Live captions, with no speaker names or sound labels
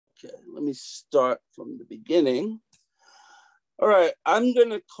Okay, let me start from the beginning. All right, I'm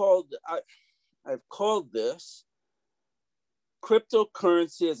gonna call, I've called this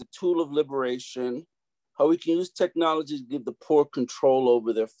cryptocurrency as a tool of liberation, how we can use technology to give the poor control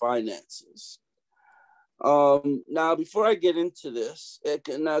over their finances. Now, before I get into this,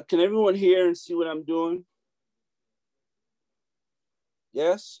 can everyone hear and see what I'm doing?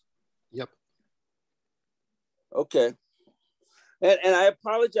 Yes? Yep. Okay. And I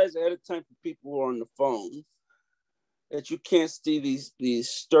apologize ahead of time for people who are on the phone that you can't see these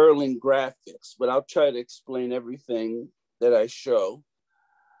sterling graphics, but I'll try to explain everything that I show.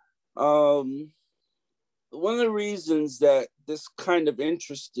 One of the reasons that this kind of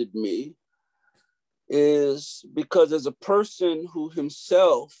interested me is because as a person who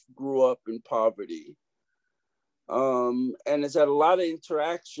himself grew up in poverty and has had a lot of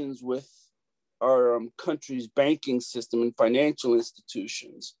interactions with our country's banking system and financial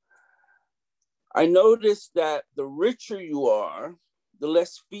institutions, I noticed that the richer you are, the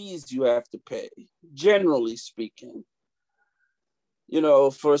less fees you have to pay, generally speaking. You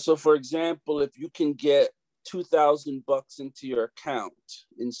know, for example, if you can get $2,000 into your account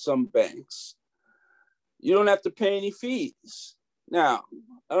in some banks, you don't have to pay any fees. Now,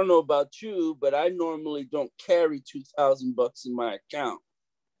 I don't know about you, but I normally don't carry $2,000 in my account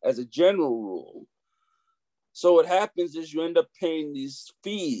as a general rule. So what happens is you end up paying these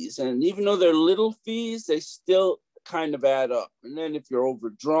fees, and even though they're little fees, they still kind of add up. And then if you're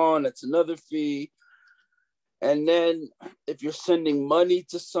overdrawn, that's another fee. And then if you're sending money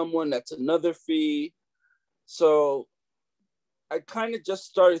to someone, that's another fee. So I kind of just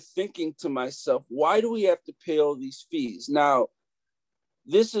started thinking to myself, why do we have to pay all these fees? Now,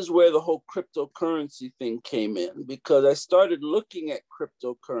 this is where the whole cryptocurrency thing came in, because I started looking at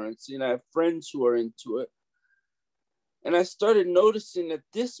cryptocurrency and I have friends who are into it. And I started noticing that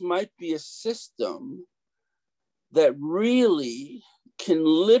this might be a system that really can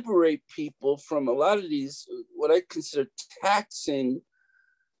liberate people from a lot of these, what I consider taxing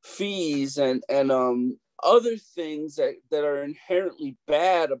fees and other things that are inherently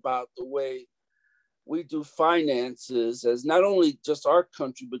bad about the way we do finances as not only just our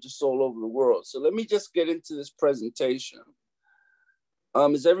country, but just all over the world. So let me just get into this presentation.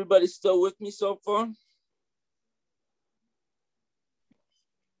 Is everybody still with me so far?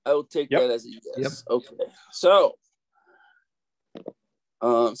 I will take that as a yes. Yep. Okay. So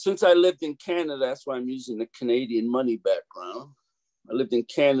since I lived in Canada, that's why I'm using the Canadian money background. I lived in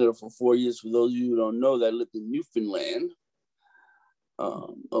Canada for 4 years. For those of you who don't know that, I lived in Newfoundland.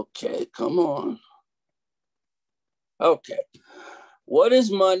 Okay, come on. Okay. What is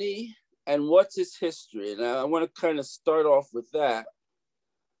money and what's its history? And I want to kind of start off with that.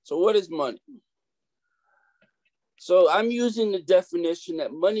 So what is money? So I'm using the definition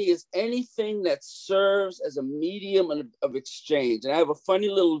that money is anything that serves as a medium of exchange. And I have a funny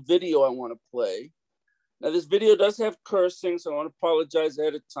little video I want to play. Now, this video does have cursing, so I want to apologize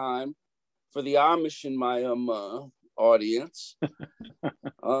ahead of time for the Amish in my audience.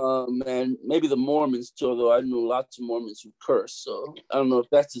 And maybe the Mormons too, although I know lots of Mormons who curse, so I don't know if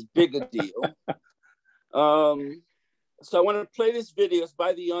that's as big a deal. So I want to play this video. It's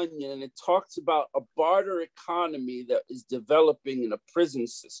by The Onion, and it talks about a barter economy that is developing in a prison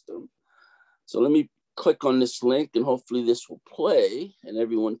system. So let me click on this link, and hopefully this will play, and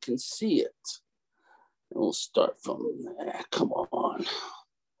everyone can see it. And we'll start from there. Come on.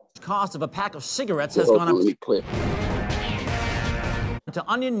 The cost of a pack of cigarettes has gone up. Let me play it. To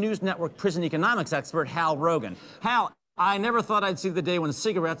Onion News Network prison economics expert Hal Rogan. Hal, I never thought I'd see the day when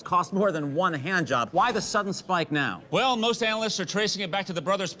cigarettes cost more than one hand job. Why the sudden spike now? Well, most analysts are tracing it back to the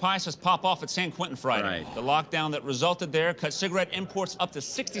Brothers Pius pop-off at San Quentin Friday. Right. The lockdown that resulted there cut cigarette imports up to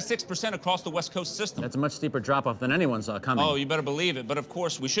 66% across the West Coast system. That's a much steeper drop-off than anyone saw coming. Oh, you better believe it. But of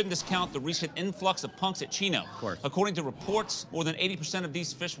course, we shouldn't discount the recent influx of punks at Chino. Of course. According to reports, more than 80% of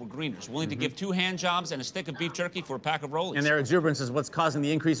these fish were greeners, willing to give 2 hand jobs and a stick of beef jerky for a pack of rollies. And their exuberance is what's causing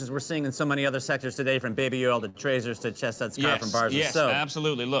the increases we're seeing in so many other sectors today, from baby oil to Trazers to Chestnuts, from bars. Yes,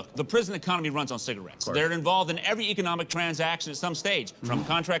 absolutely. Look, the prison economy runs on cigarettes. They're involved in every economic transaction at some stage, from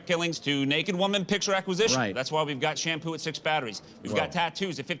contract killings to naked woman picture acquisition. Right. That's why we've got shampoo at 6 batteries. We've got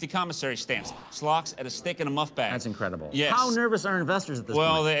tattoos at 50 commissary stamps, slocks at a stick and a muff bag. That's incredible. Yes. How nervous are investors at this point?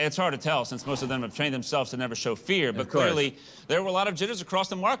 Well, it's hard to tell, since most of them have trained themselves to never show fear. But clearly, there were a lot of jitters across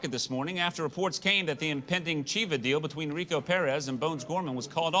the market this morning after reports came that the impending Chiva deal between Rico Perez and Bones Gorman was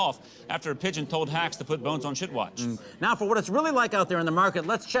called off after a pigeon told hacks to put Bones on shit watch. Now, for what it's really like out there in the market,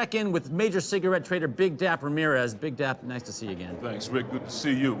 let's check in with major cigarette trader Big Dap Ramirez. Big Dap, nice to see you again. Thanks, Rick. Good to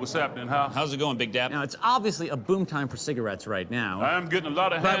see you. What's happening, Hal? How's it going, Big Dap? Now, it's obviously a boom time for cigarettes right now. I am getting a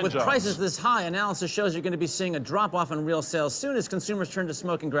lot of hand But with jobs. prices this high, analysis shows you're going to be seeing a drop-off in real sales soon as consumers turn to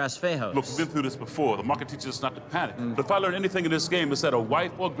smoking grass fajos. Look, we've been through this before. The market teaches us not to panic. But if I learn anything in this game, it's that a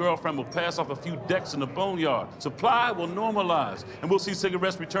wife or girlfriend will pass off a few decks in the boneyard. Supply will normalize, and we'll see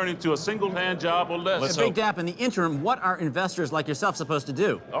cigarettes returning to a single hand job or less. Big Dap, in the interim, what are investors like yourself supposed to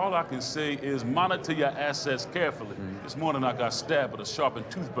do? All I can say is monitor your assets carefully. This morning I got stabbed with a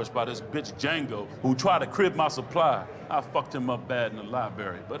sharpened toothbrush by this bitch Django who tried to crib my supply. I fucked him up bad in the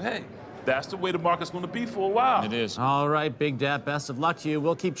library. But hey, that's the way the market's going to be for a while. It is. All right, Big Dap, best of luck to you.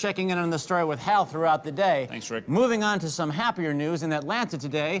 We'll keep checking in on the story with Hal throughout the day. Thanks, Rick. Moving on to some happier news. In Atlanta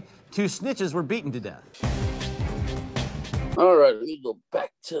today, 2 snitches were beaten to death. All right, let me go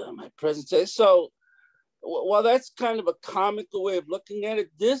back to my presentation. So, while that's kind of a comical way of looking at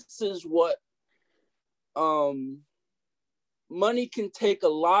it, this is what money can take a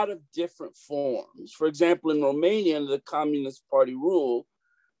lot of different forms. For example, in Romania, under the Communist Party rule,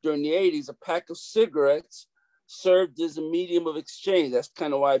 during the 80s, a pack of cigarettes served as a medium of exchange. That's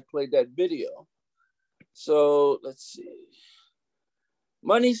kind of why I played that video. So let's see.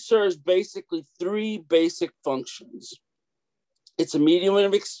 Money serves basically 3 basic functions. It's a medium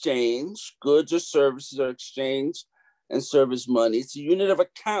of exchange. Goods or services are exchanged and serve as money. It's a unit of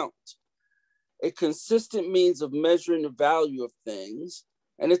account, a consistent means of measuring the value of things,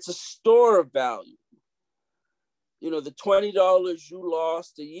 and it's a store of value. You know, the $20 you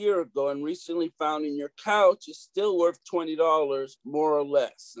lost a year ago and recently found in your couch is still worth $20, more or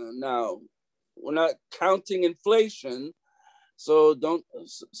less. Now, we're not counting inflation, so don't,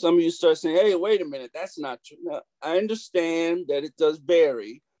 some of you start saying, hey, wait a minute, that's not true. Now, I understand that it does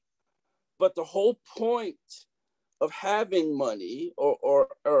vary, but the whole point of having money or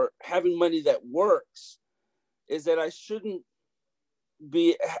having money that works is that I shouldn't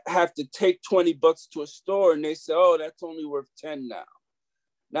have to take 20 bucks to a store and they say, oh, that's only worth 10 now.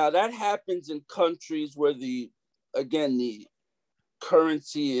 Now that happens in countries where the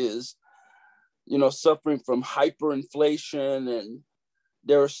currency is, you know, suffering from hyperinflation. And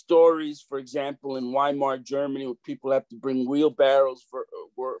there are stories, for example, in Weimar, Germany, where people have to bring wheelbarrows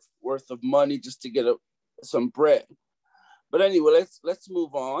worth of money just to get some bread. But anyway, let's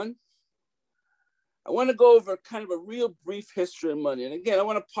move on. I want to go over kind of a real brief history of money. And again, I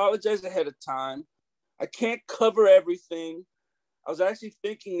want to apologize ahead of time. I can't cover everything. I was actually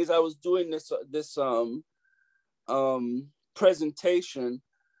thinking as I was doing this presentation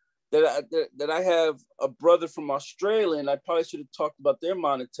that I have a brother from Australia, and I probably should have talked about their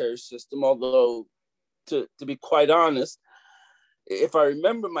monetary system, although to be quite honest, if I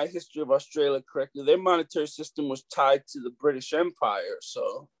remember my history of Australia correctly, their monetary system was tied to the British Empire.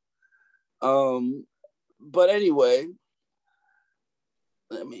 So, but anyway,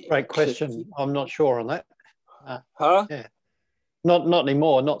 let me. Great question. I'm not sure on that. Yeah. Not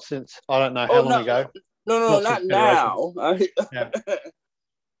anymore. Not since, I don't know how long ago. No, not now. Yeah.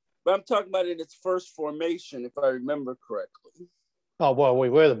 But I'm talking about in its first formation, if I remember correctly. Oh, well, we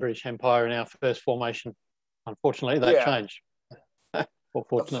were the British Empire in our first formation. Unfortunately, that changed. Or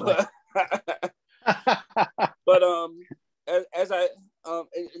fortunately. But as I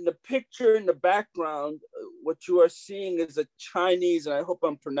in the picture in the background, what you are seeing is a Chinese, and I hope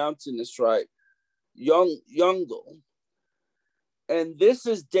I'm pronouncing this right, Yongle. And this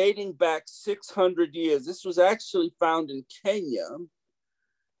is dating back 600 years. This was actually found in Kenya,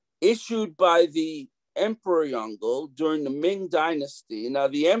 issued by the Emperor Yongle during the Ming Dynasty. Now,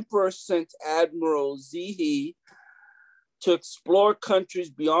 the emperor sent Admiral Zihi to explore countries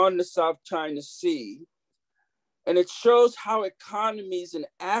beyond the South China Sea. And it shows how economies in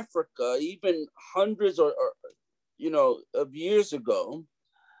Africa, even hundreds of years ago,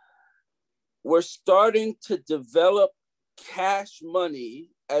 were starting to develop cash money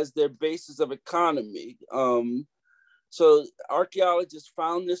as their basis of economy. So archaeologists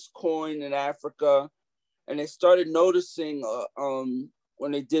found this coin in Africa, and they started noticing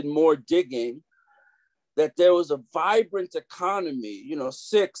when they did more digging that there was a vibrant economy,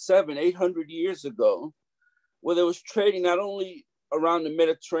 600, 700, 800 years ago, where there was trading not only around the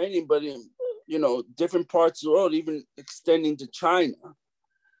Mediterranean, but in different parts of the world, even extending to China.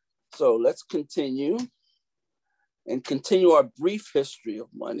 So let's continue our brief history of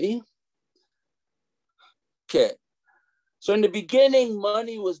money. Okay. So in the beginning,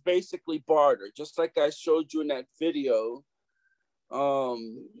 money was basically barter, just like I showed you in that video.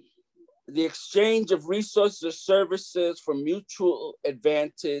 The exchange of resources or services for mutual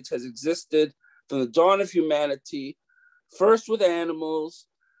advantage has existed from the dawn of humanity first with animals,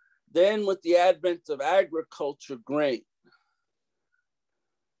 then with the advent of agriculture, grain.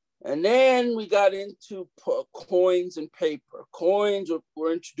 And then we got into coins and paper. Coins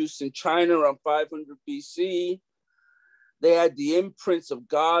were introduced in China around 500 BC. They had the imprints of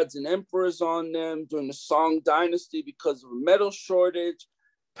gods and emperors on them during the Song dynasty because of a metal shortage.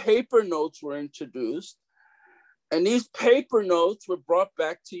 Paper notes were introduced. And these paper notes were brought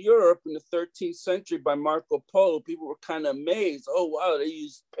back to Europe in the 13th century by Marco Polo. People were kind of amazed. Oh, wow, they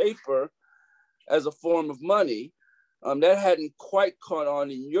used paper as a form of money. That hadn't quite caught on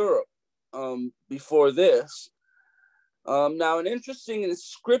in Europe before this. Now, an interesting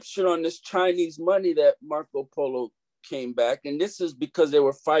inscription on this Chinese money that Marco Polo came back, and this is because they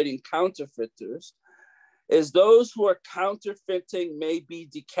were fighting counterfeiters, is those who are counterfeiting may be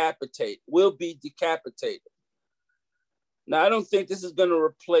decapitated, will be decapitated. Now, I don't think this is going to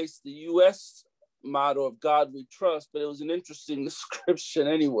replace the US motto of God we trust, but it was an interesting description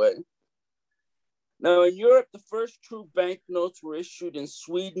anyway. Now, in Europe, the first true banknotes were issued in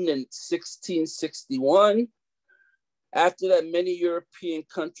Sweden in 1661. After that, many European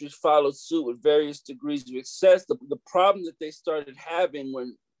countries followed suit with various degrees of success. The problem that they started having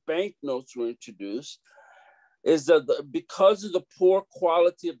when banknotes were introduced is that because of the poor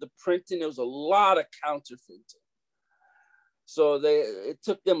quality of the printing, there was a lot of counterfeiting. So it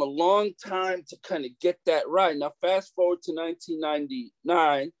took them a long time to kind of get that right. Now, fast forward to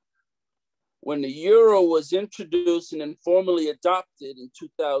 1999, when the euro was introduced and then formally adopted in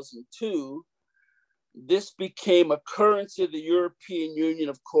 2002, this became a currency of the European Union,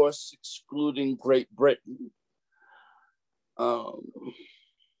 of course, excluding Great Britain. Now,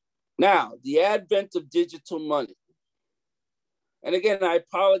 the advent of digital money. And again, I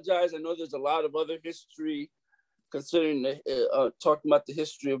apologize. I know there's a lot of other history considering talking about the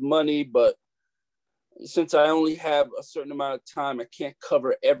history of money, but since I only have a certain amount of time, I can't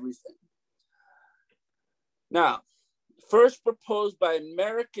cover everything. Now, first proposed by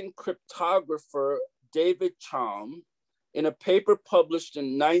American cryptographer David Chaum in a paper published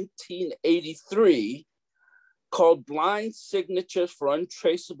in 1983 called Blind Signatures for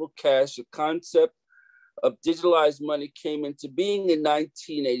Untraceable Cash, the concept of digitalized money came into being in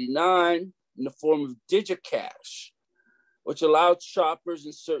 1989 in the form of DigiCash, which allowed shoppers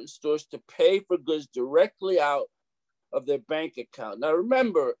in certain stores to pay for goods directly out of their bank account. Now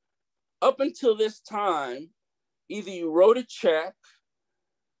remember, up until this time, either you wrote a check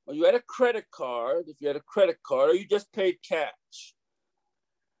or you had a credit card, if you had a credit card, or you just paid cash.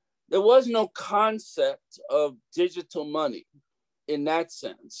 There was no concept of digital money in that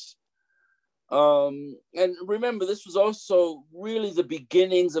sense. And remember, this was also really the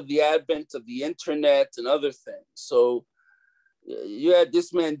beginnings of the advent of the internet and other things. So you had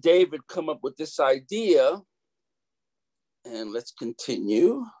this man, David, come up with this idea. And let's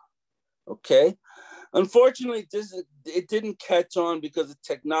continue. Okay. Unfortunately, it didn't catch on because the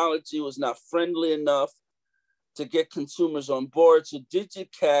technology was not friendly enough to get consumers on board. So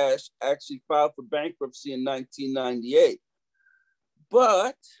DigiCash actually filed for bankruptcy in 1998.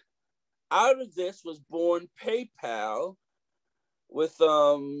 But out of this was born PayPal with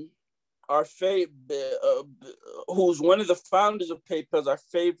our favorite, who's one of the founders of PayPal, our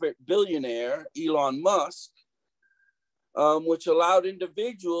favorite billionaire, Elon Musk, which allowed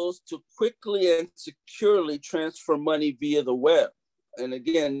individuals to quickly and securely transfer money via the web. And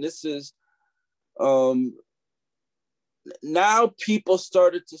again, this is, now people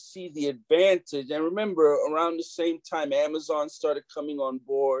started to see the advantage. And remember, around the same time, Amazon started coming on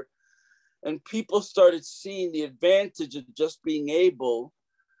board, and people started seeing the advantage of just being able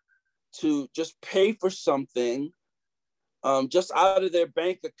to just pay for something just out of their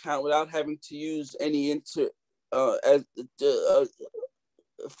bank account without having to use any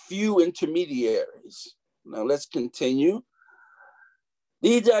few intermediaries. Now let's continue.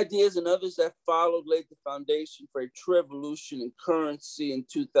 These ideas and others that followed laid the foundation for a true revolution in currency in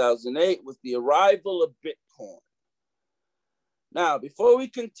 2008 with the arrival of Bitcoin. Now, before we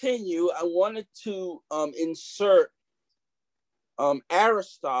continue, I wanted to insert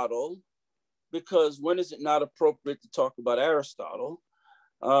Aristotle, because when is it not appropriate to talk about Aristotle?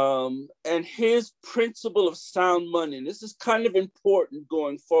 And his principle of sound money. And this is kind of important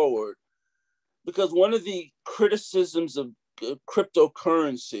going forward, because one of the criticisms of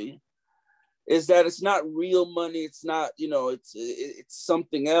cryptocurrency is that it's not real money. It's not, it's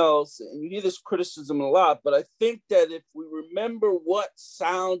something else. And you hear this criticism a lot, but I think that if we remember what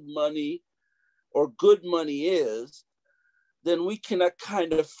sound money or good money is, then we can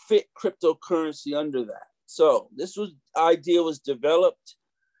kind of fit cryptocurrency under that. So this idea was developed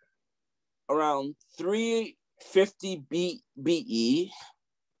around 50 BE.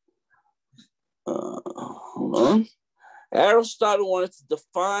 Hold on. Aristotle wanted to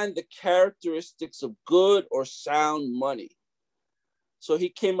define the characteristics of good or sound money. So he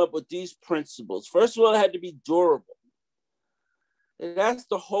came up with these principles. First of all, it had to be durable. It has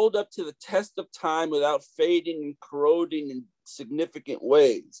to hold up to the test of time without fading and corroding in significant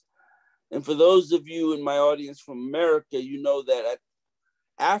ways. And for those of you in my audience from America, you know that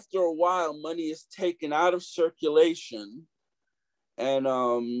after a while, money is taken out of circulation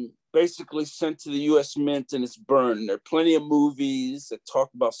and basically sent to the US Mint and it's burned. There are plenty of movies that talk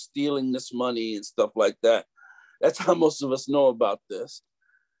about stealing this money and stuff like that. That's how most of us know about this.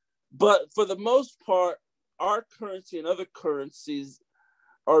 But for the most part, our currency and other currencies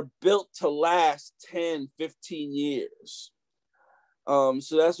are built to last 10, 15 years. So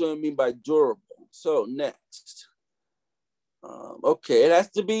that's what I mean by durable. So next. Okay, it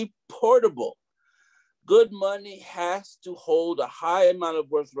has to be portable. Good money has to hold a high amount of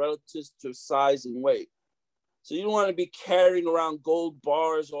worth relative to size and weight. So you don't want to be carrying around gold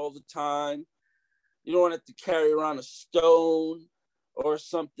bars all the time. You don't want to carry around a stone or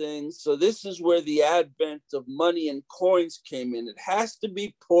something. So this is where the advent of money and coins came in. It has to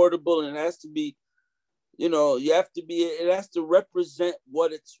be portable and it has to be, it has to represent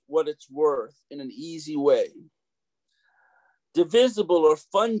what it's worth in an easy way. Divisible or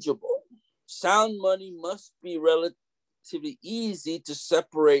fungible. Sound money must be relatively easy to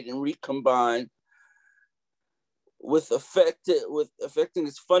separate and recombine with affecting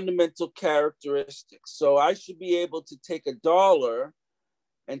its fundamental characteristics. So I should be able to take $1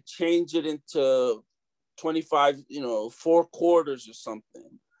 and change it into 25, 4 quarters or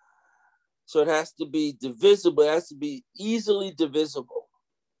something. So it has to be divisible. It has to be easily divisible.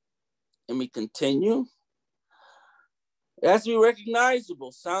 Let me continue. It has to be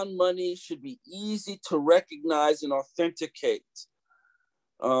recognizable. Sound money should be easy to recognize and authenticate.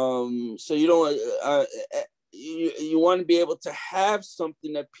 So you don't. You want to be able to have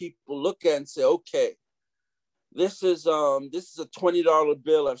something that people look at and say, okay, this is a $20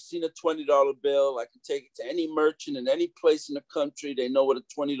 bill. I've seen a $20 bill. I can take it to any merchant in any place in the country. They know what a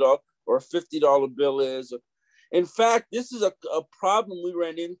 $20 or a $50 bill is. In fact, this is a problem we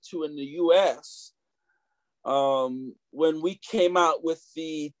ran into in the US when we came out with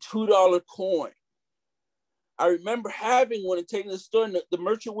the $2 coin. I remember having one and taking it to the store, and the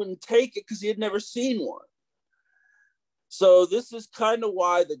merchant wouldn't take it because he had never seen one. So this is kind of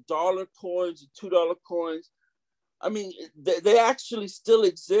why the dollar coins, the $2 coins, I mean, they actually still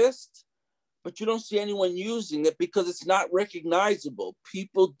exist, but you don't see anyone using it because it's not recognizable.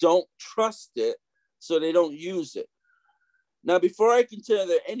 People don't trust it, so they don't use it. Now, before I continue, are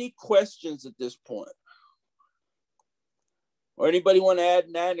there any questions at this point? Or anybody want to add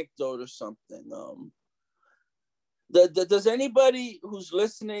an anecdote or something? Does anybody who's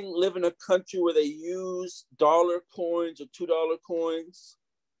listening live in a country where they use dollar coins or $2 coins?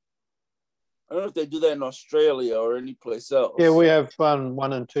 I don't know if they do that in Australia or any place else. Yeah, we have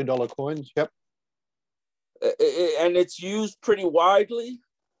 $1 and $2 coins. Yep. And it's used pretty widely.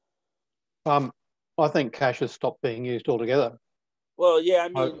 I think cash has stopped being used altogether. Well, yeah, I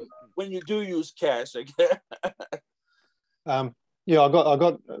mean, when you do use cash, I guess. Yeah, I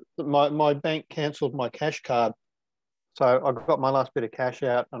got my bank cancelled my cash card. So I got my last bit of cash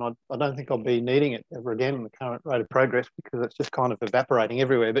out, and I don't think I'll be needing it ever again in the current rate of progress because it's just kind of evaporating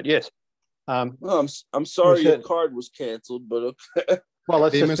everywhere. But yes. Well, I'm sorry your card was cancelled, but okay. Well,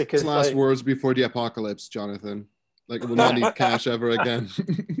 that's famous just because last words before the apocalypse, Jonathan. Like, we'll not need cash ever again.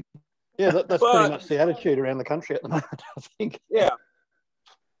 Yeah, that's pretty much the attitude around the country at the moment, I think. Yeah.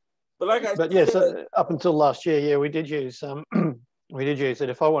 But yes, up until last year, yeah, we did use it.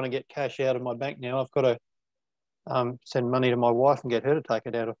 If I want to get cash out of my bank now, I've got to send money to my wife and get her to take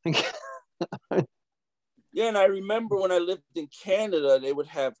it out, I think. Yeah, and I remember when I lived in Canada, they would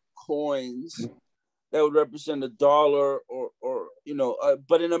have coins that would represent $1 or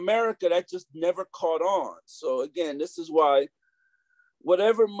but in America, that just never caught on. So again, this is why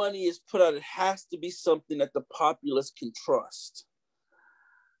whatever money is put out, it has to be something that the populace can trust.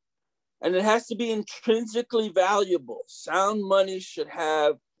 And it has to be intrinsically valuable. Sound money should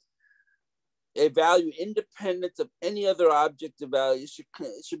have a value independent of any other object of value.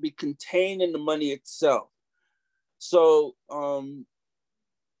 It should be contained in the money itself. So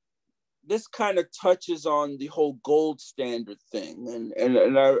this kind of touches on the whole gold standard thing.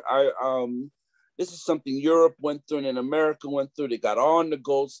 And I this is something Europe went through and America went through. They got on the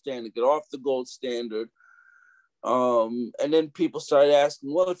gold standard, get off the gold standard. And then people started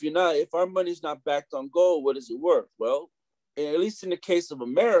asking, well, if our money's not backed on gold, what is it worth? Well, at least in the case of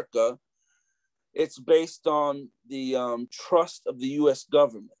America, It's based on the trust of the U.S.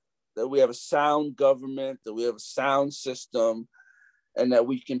 government, that we have a sound government, that we have a sound system, and that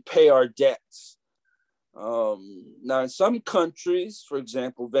we can pay our debts. Now, in some countries, for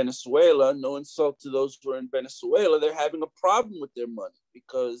example, Venezuela, no insult to those who are in Venezuela, they're having a problem with their money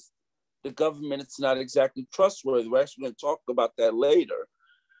because the government is not exactly trustworthy. We're actually going to talk about that later.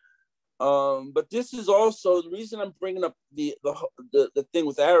 But this is also the reason I'm bringing up the thing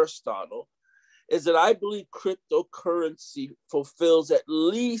with Aristotle, is that I believe cryptocurrency fulfills at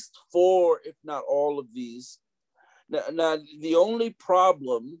least 4, if not all of these. Now the only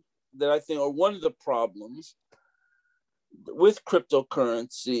problem that I think, or one of the problems with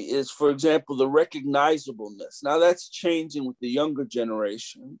cryptocurrency is, for example, the recognizableness. Now that's changing with the younger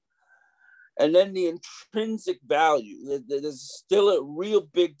generation. And then the intrinsic value. There's still a real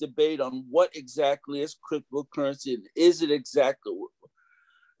big debate on what exactly is cryptocurrency and is it exactly.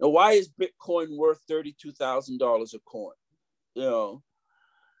 Now, why is Bitcoin worth $32,000 a coin? You know,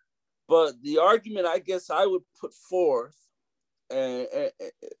 but the argument I guess I would put forth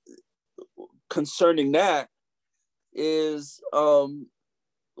concerning that is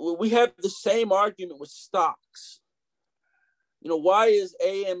we have the same argument with stocks. You know, why is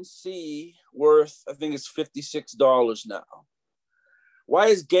AMC worth, I think it's $56 now? Why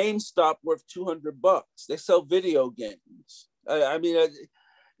is GameStop worth $200? They sell video games. I mean,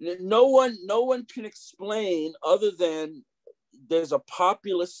 no one can explain other than there's a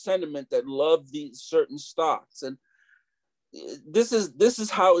populist sentiment that love these certain stocks. And this is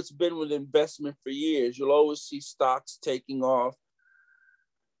how it's been with investment for years. You'll always see stocks taking off,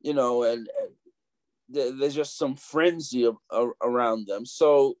 you know, and there's just some frenzy around them.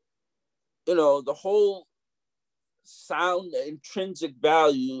 So, you know, the whole sound intrinsic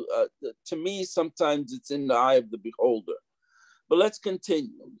value, to me, sometimes it's in the eye of the beholder. But let's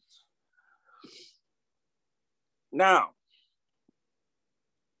continue. Now,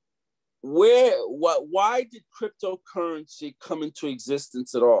 why did cryptocurrency come into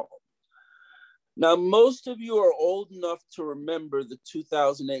existence at all? Now, most of you are old enough to remember the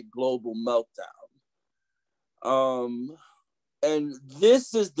 2008 global meltdown. And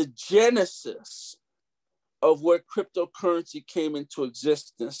this is the genesis of where cryptocurrency came into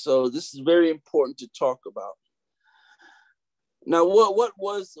existence. So this is very important to talk about. Now, what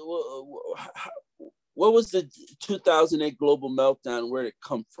was the 2008 global meltdown? Where did it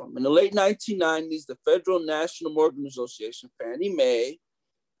come from? In the late 1990s, the Federal National Mortgage Association, Fannie Mae,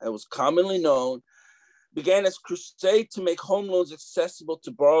 as was commonly known, began its crusade to make home loans accessible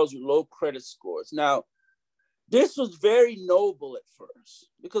to borrowers with low credit scores. Now, this was very noble at first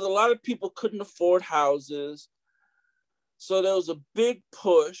because a lot of people couldn't afford houses. So there was a big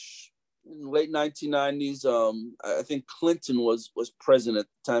push in the late 1990s. I think Clinton was president at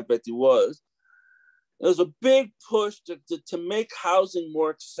the time, in fact he was. There was a big push to make housing more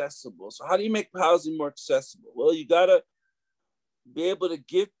accessible. So how do you make housing more accessible? Well, you gotta be able to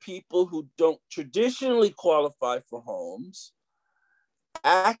give people who don't traditionally qualify for homes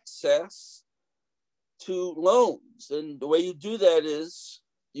access to loans. And the way you do that is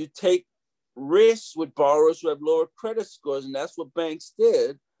you take risks with borrowers who have lower credit scores, and that's what banks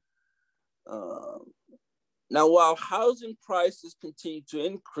did. Now, while housing prices continue to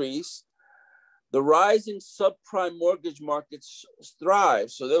increase, the rising subprime mortgage markets thrive.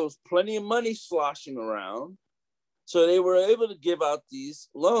 So there was plenty of money sloshing around. So they were able to give out these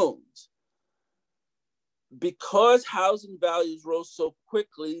loans. Because housing values rose so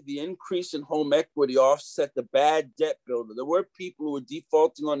quickly, the increase in home equity offset the bad debt builder. There were people who were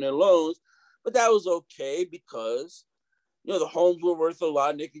defaulting on their loans, but that was okay because, you know, the homes were worth a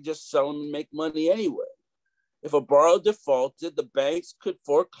lot and they could just sell them and make money anyway. If a borrower defaulted, the banks could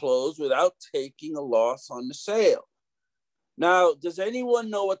foreclose without taking a loss on the sale. Now, does anyone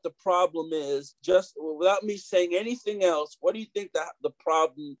know what the problem is? Just without me saying anything else, what do you think the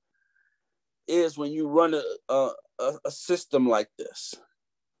problem is when you run a system like this?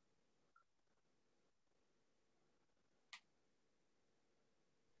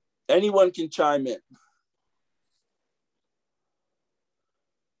 Anyone can chime in.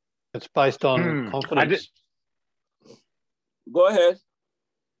 It's based on confidence. Go ahead.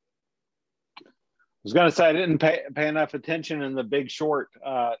 I was going to say I didn't pay enough attention in The Big Short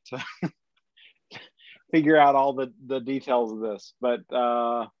to figure out all the details of this, but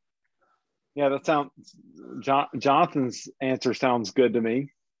yeah, that sounds. Jonathan's answer sounds good to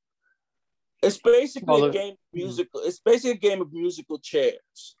me. It's basically a game of musical. It's basically a game of musical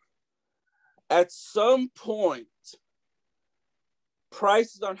chairs. At some point,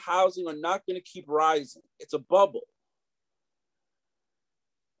 prices on housing are not going to keep rising. It's a bubble.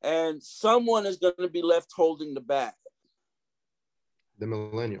 And someone is going to be left holding the bag. The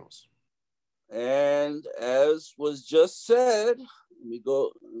millennials. And as was just said, let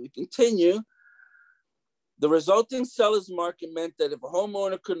me continue. The resulting seller's market meant that if a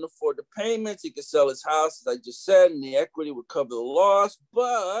homeowner couldn't afford the payments, he could sell his house, as I just said, and the equity would cover the loss.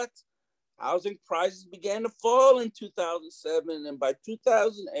 But housing prices began to fall in 2007, and by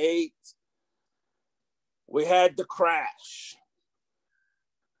 2008, we had the crash.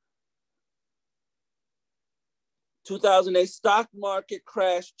 2008 stock market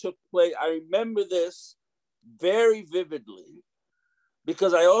crash took place. I remember this very vividly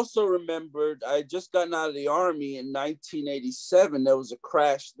because I also remembered I had just gotten out of the Army in 1987. There was a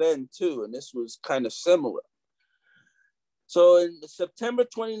crash then too, and this was kind of similar. So in September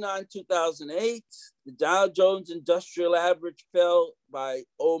 29, 2008, the Dow Jones Industrial Average fell by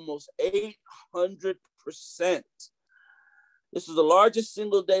almost 800%. This is the largest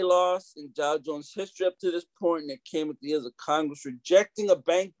single day loss in Dow Jones history up to this point, and it came at the heels of Congress rejecting a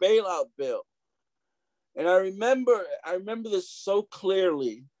bank bailout bill. And I remember this so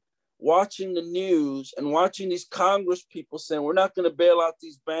clearly, watching the news and watching these Congress people saying, we're not going to bail out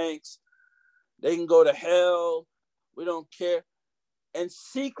these banks. They can go to hell. We don't care. And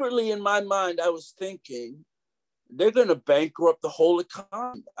secretly in my mind, I was thinking, they're going to bankrupt the whole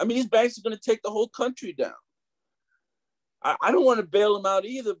economy. I mean, these banks are going to take the whole country down. I don't want to bail them out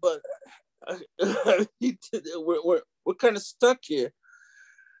either, but we're kind of stuck here.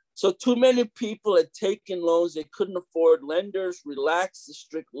 So too many people had taken loans they couldn't afford. Lenders relaxed the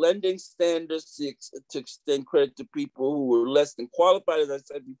strict lending standards to extend credit to people who were less than qualified, as I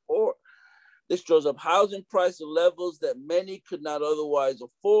said before. This drove up housing price levels that many could not otherwise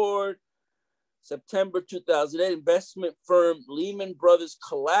afford. September 2008, investment firm Lehman Brothers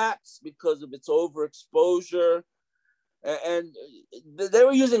collapsed because of its overexposure. And they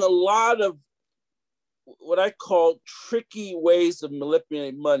were using a lot of what I call tricky ways of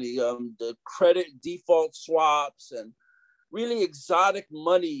manipulating money, the credit default swaps and really exotic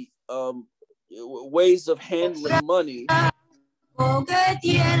money, ways of handling money.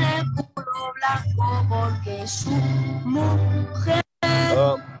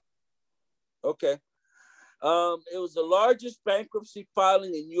 Okay. It was the largest bankruptcy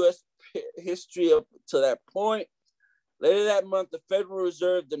filing in U.S. history up to that point. Later that month, the Federal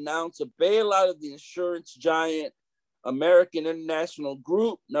Reserve announced a bailout of the insurance giant American International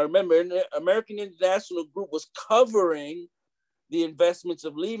Group. Now remember, American International Group was covering the investments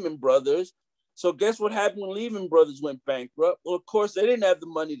of Lehman Brothers. So guess what happened when Lehman Brothers went bankrupt? Well, of course, they didn't have the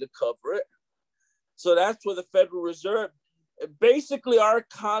money to cover it. So that's where the Federal Reserve, basically our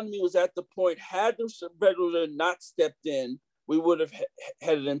economy was at the point, had the Federal Reserve not stepped in, we would have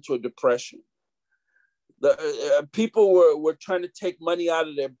headed into a depression. The people were trying to take money out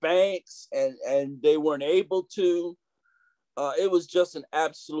of their banks and they weren't able to. It was just an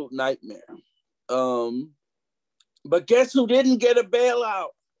absolute nightmare. But guess who didn't get a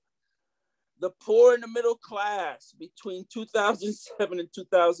bailout? The poor and the middle class. Between 2007 and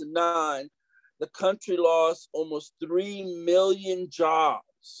 2009, the country lost almost 3 million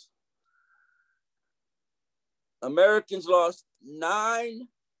jobs. Americans lost $9.8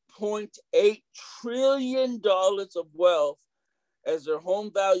 trillion of wealth as their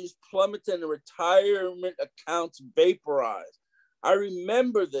home values plummeted and the retirement accounts vaporized. I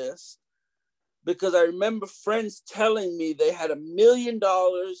remember this because I remember friends telling me they had $1 million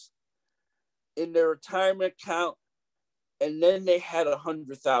in their retirement account and then they had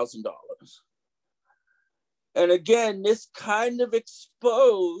 $100,000. And again, this kind of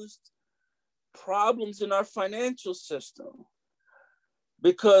exposed problems in our financial system,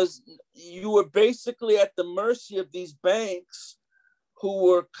 because you were basically at the mercy of these banks who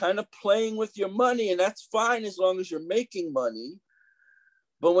were kind of playing with your money, and that's fine as long as you're making money.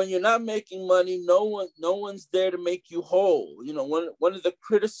 But when you're not making money, no one's there to make you whole. You know, one of the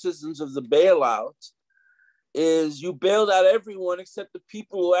criticisms of the bailout is you bailed out everyone except the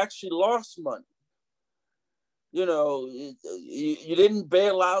people who actually lost money. You know, you didn't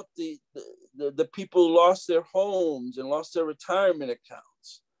bail out the people who lost their homes and lost their retirement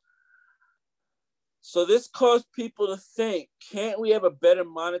accounts. So this caused people to think, can't we have a better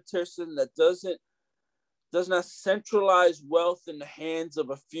monetary system that does not centralize wealth in the hands of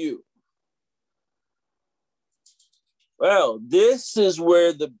a few? Well, this is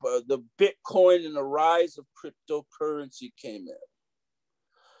where the Bitcoin and the rise of cryptocurrency came in.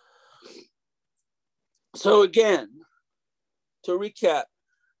 So again, to recap,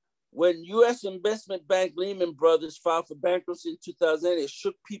 when U.S. investment bank Lehman Brothers filed for bankruptcy in 2008, it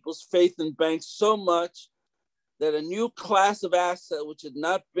shook people's faith in banks so much that a new class of asset, which had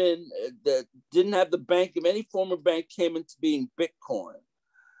not been, that didn't have the bank of any former bank, came into being, Bitcoin.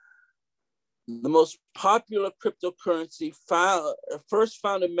 The most popular cryptocurrency first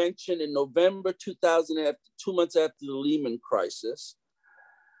found a mention in November 2000, 2 months after the Lehman crisis.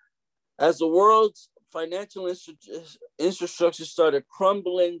 As the world's financial infrastructure started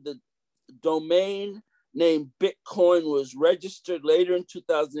crumbling, the domain name Bitcoin was registered later in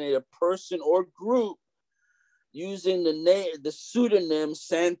 2008. A person or group using the pseudonym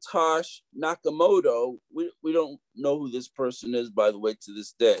Satoshi Nakamoto, we don't know who this person is, by the way, to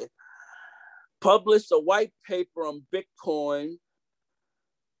this day, published a white paper on Bitcoin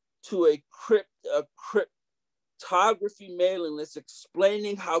to a cryptography mailing list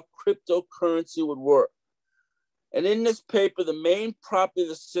explaining how cryptocurrency would work. And in this paper, the main property of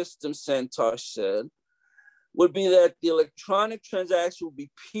the system, Satoshi said, would be that the electronic transaction would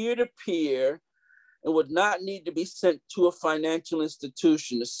be peer-to-peer and would not need to be sent to a financial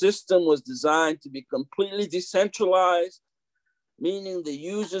institution. The system was designed to be completely decentralized, meaning the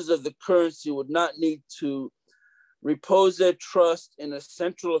users of the currency would not need to repose their trust in a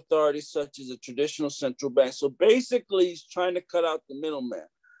central authority such as a traditional central bank. So basically, he's trying to cut out the middleman.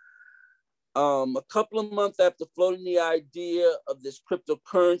 A couple of months after floating the idea of this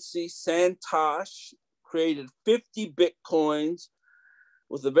cryptocurrency, Satoshi created 50 Bitcoins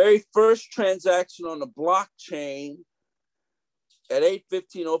with the very first transaction on the blockchain at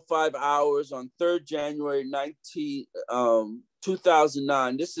 8:15:05 hours on 3rd January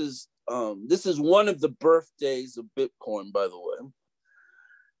 2009. This is one of the birthdays of Bitcoin, by the way.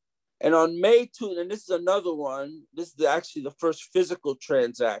 And on May 2, and this is another one, this is actually the first physical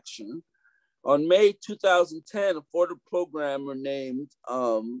transaction. On May 2010, a Florida programmer named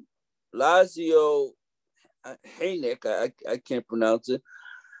Lazio Heineck, I can't pronounce it,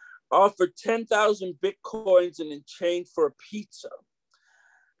 offered 10,000 Bitcoins in exchange for a pizza.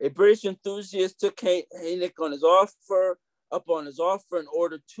 A British enthusiast took Heineck on his offer, and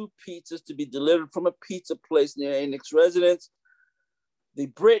ordered 2 pizzas to be delivered from a pizza place near Heineck's residence. The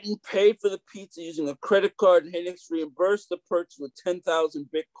Briton paid for the pizza using a credit card, and Heineck reimbursed the purchase with 10,000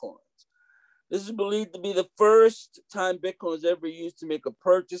 Bitcoins. This is believed to be the first time Bitcoin was ever used to make a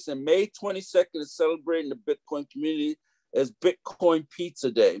purchase, and May 22nd is celebrating the Bitcoin community as Bitcoin Pizza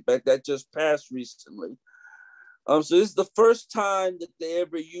Day. In fact, that just passed recently. So this is the first time that they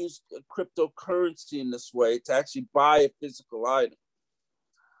ever used a cryptocurrency in this way to actually buy a physical item.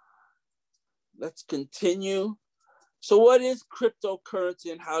 Let's continue. So what is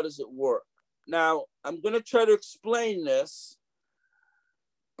cryptocurrency and how does it work? Now, I'm going to try to explain this,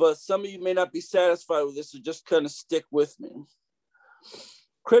 but some of you may not be satisfied with this, so just kind of stick with me.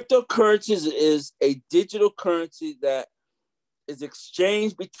 Cryptocurrency is a digital currency that is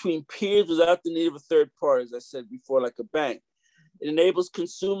exchanged between peers without the need of a third party, as I said before, like a bank. It enables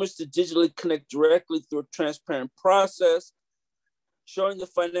consumers to digitally connect directly through a transparent process, showing the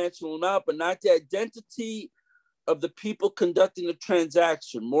financial amount, but not the identity of the people conducting the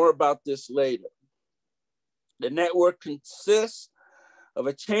transaction. More about this later. The network consists of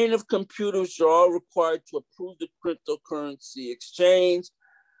a chain of computers which are all required to approve the cryptocurrency exchange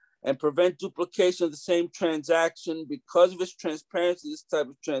and prevent duplication of the same transaction. Because of its transparency, this type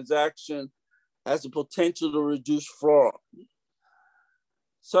of transaction has the potential to reduce fraud.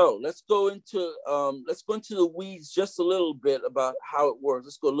 So let's go into the weeds just a little bit about how it works.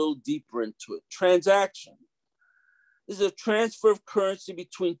 Let's go a little deeper into it. Transaction. This is a transfer of currency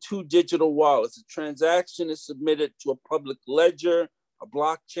between 2 digital wallets. A transaction is submitted to a public ledger, a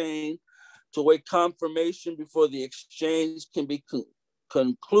blockchain, to await confirmation before the exchange can be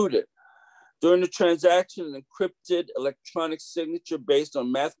concluded. During the transaction, an encrypted electronic signature based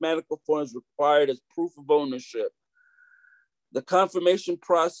on mathematical forms required as proof of ownership. The confirmation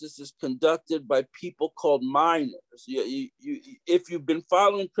process is conducted by people called miners. If you've been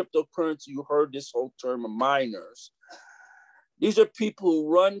following cryptocurrency, you heard this whole term of miners. These are people who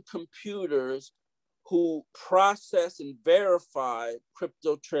run computers who process and verify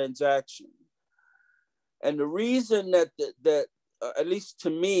crypto transactions. And the reason that at least to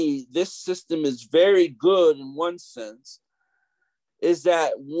me, this system is very good in one sense, is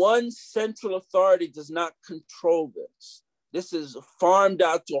that one central authority does not control this. This is farmed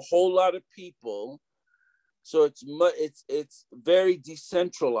out to a whole lot of people. So it's very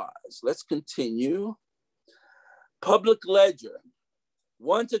decentralized. Let's continue. Public ledger.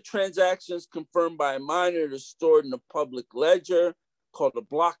 Once a transaction is confirmed by a miner, it is stored in a public ledger called a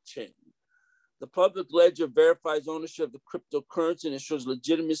blockchain. The public ledger verifies ownership of the cryptocurrency and ensures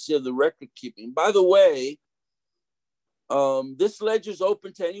legitimacy of the record keeping. By the way, this ledger is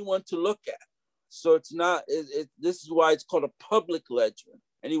open to anyone to look at. So it's not, this is why it's called a public ledger.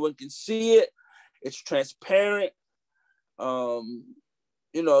 Anyone can see it. It's transparent. You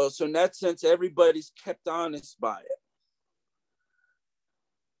know, so in that sense, everybody's kept honest by it.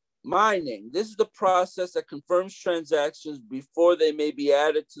 Mining. This is the process that confirms transactions before they may be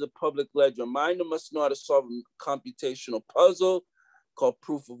added to the public ledger. A miner must know how to solve a computational puzzle called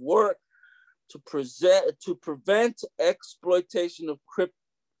proof of work to prevent exploitation of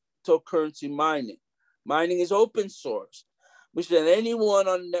cryptocurrency mining. Mining is open source, which means that anyone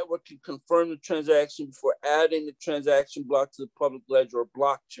on the network can confirm the transaction before adding the transaction block to the public ledger or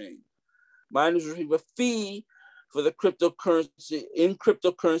blockchain. Miners receive a fee for the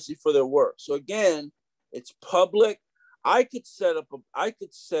cryptocurrency for their work. So again, it's public. I could set up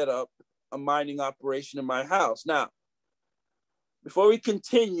a mining operation in my house. Now, before we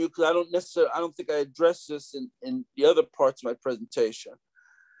continue, because I don't think I addressed this in the other parts of my presentation.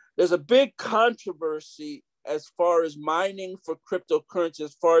 There's a big controversy as far as mining for cryptocurrency,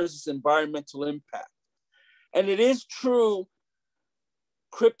 as far as its environmental impact. And it is true,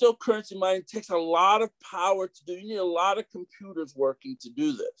 cryptocurrency mining takes a lot of power to do. You need a lot of computers working to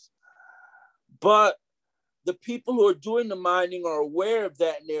do this. But the people who are doing the mining are aware of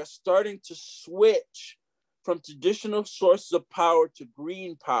that, and they're starting to switch from traditional sources of power to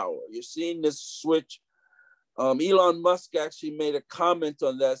green power. You're seeing this switch. Elon Musk actually made a comment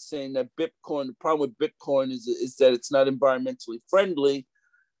on that, saying that Bitcoin, the problem with Bitcoin is that it's not environmentally friendly.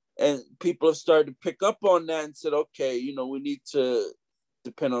 And people have started to pick up on that and said, okay, you know, we need to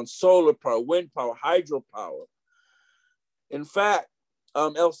depend on solar power, wind power, hydropower. In fact,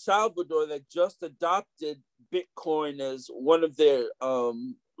 El Salvador, that just adopted Bitcoin as one of their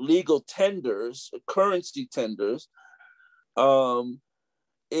legal tenders, currency tenders,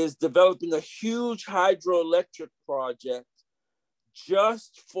 is developing a huge hydroelectric project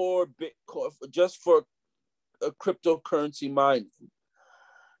just for Bitcoin, just for cryptocurrency mining.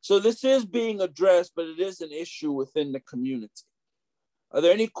 So this is being addressed, but it is an issue within the community. Are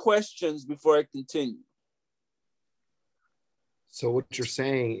there any questions before I continue? So what you're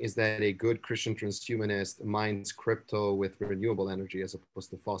saying is that a good Christian transhumanist mines crypto with renewable energy as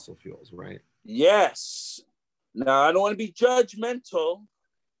opposed to fossil fuels, right? Yes. Now, I don't want to be judgmental,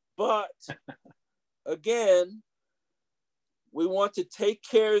 but again, we want to take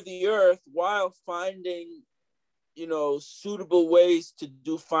care of the earth while finding, you know, suitable ways to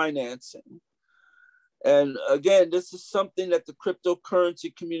do financing. And again, this is something that the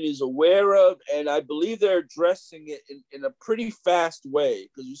cryptocurrency community is aware of, and I believe they're addressing it in a pretty fast way,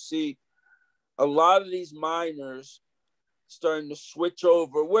 because you see a lot of these miners starting to switch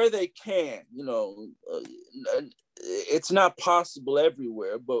over where they can. You know, it's not possible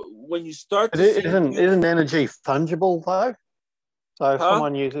everywhere, but when you start to see... Isn't energy fungible though? So if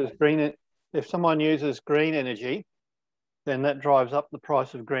someone uses green energy, then that drives up the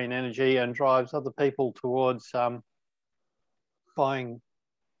price of green energy and drives other people towards buying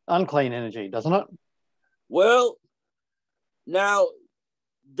unclean energy, doesn't it? Well, now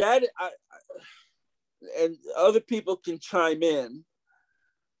that and other people can chime in.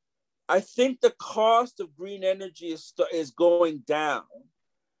 I think the cost of green energy is going down.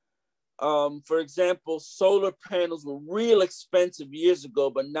 For example, solar panels were real expensive years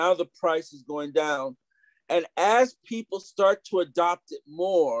ago, but now the price is going down. And as people start to adopt it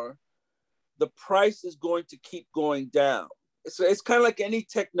more, the price is going to keep going down. It's kind of like any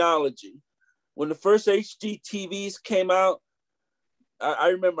technology. When the first HD TVs came out, I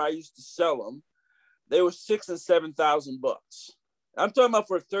remember I used to sell them. They were $6,000 and $7,000. I'm talking about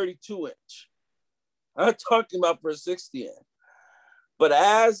for a 32-inch. I'm not talking about for a 60-inch. But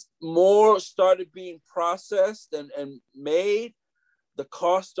as more started being processed and made, the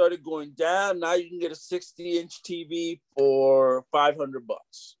cost started going down. Now you can get a 60-inch TV for $500.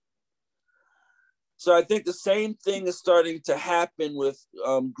 So I think the same thing is starting to happen with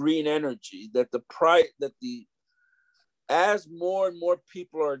green energy. As more and more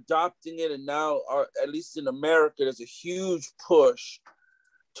people are adopting it, and now at least in America, there's a huge push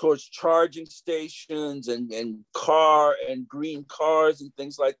towards charging stations and green cars and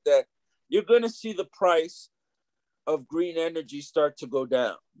things like that. You're going to see the price of green energy start to go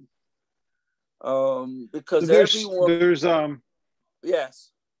down, because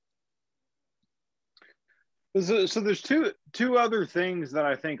yes. So there's two other things that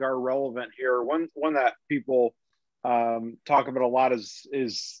I think are relevant here. One that people talk about a lot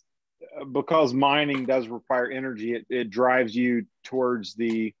is because mining does require energy. It drives you towards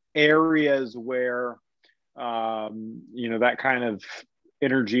the areas where that kind of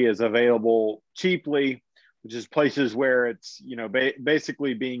energy is available cheaply, which is places where it's, you know,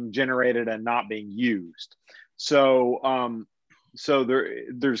 basically being generated and not being used. So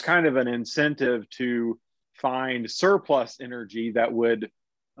there's kind of an incentive to find surplus energy that would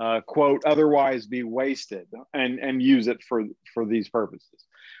quote otherwise be wasted and use it for these purposes.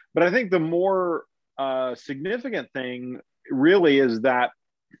 But I think the more significant thing really is that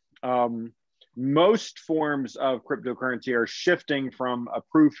most forms of cryptocurrency are shifting from a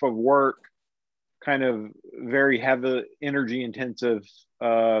proof of work kind of very heavy energy intensive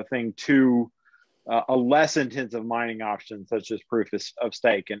thing to a less intensive mining option, such as proof of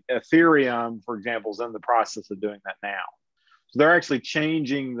stake. And Ethereum, for example, is in the process of doing that now. So they're actually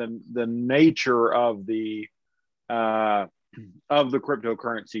changing the nature of the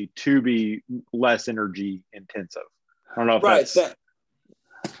cryptocurrency to be less energy intensive. I don't know if right. that's...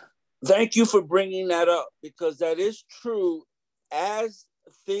 Thank you for bringing that up, because that is true. As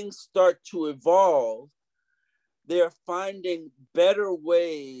things start to evolve, they're finding better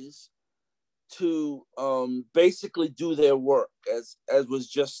ways to basically do their work, as was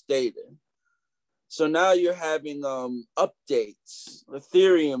just stated. So now you're having updates.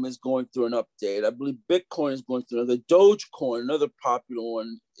 Ethereum is going through an update. I believe Bitcoin is going through another. Dogecoin, another popular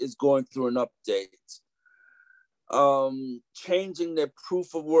one, is going through an update. Changing their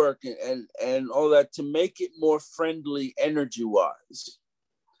proof of work and all that to make it more friendly energy-wise.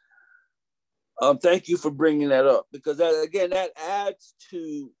 Thank you for bringing that up, because that, again, that adds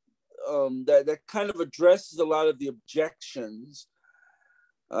to that kind of addresses a lot of the objections.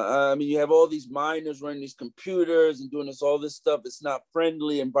 I mean, you have all these miners running these computers and doing all this stuff. It's not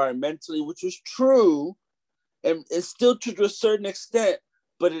friendly environmentally, which is true, and it's still true to a certain extent,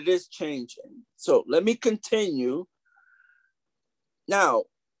 but it is changing. So let me continue. Now,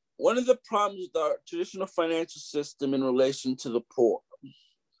 one of the problems with our traditional financial system in relation to the poor,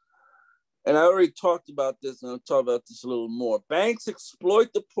 and I already talked about this, and I'll talk about this a little more. Banks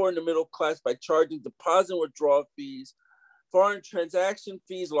exploit the poor and the middle class by charging deposit and withdrawal fees, foreign transaction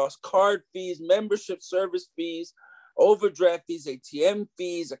fees, lost card fees, membership service fees, overdraft fees, ATM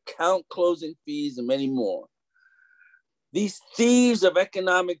fees, account closing fees, and many more. These thieves of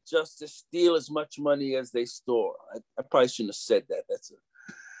economic justice steal as much money as they store. I probably shouldn't have said that.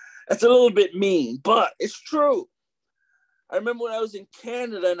 That's a little bit mean, but it's true. I remember when I was in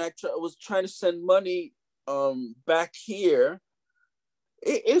Canada and I was trying to send money back here.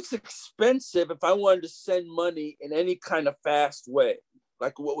 It's expensive if I wanted to send money in any kind of fast way,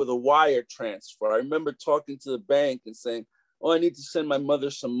 like with a wire transfer. I remember talking to the bank and saying, "Oh, I need to send my mother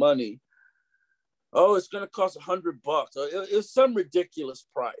some money." "Oh, it's going to cost $100. It was some ridiculous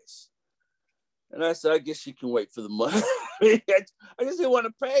price. And I said, "I guess you can wait for the money." I just didn't want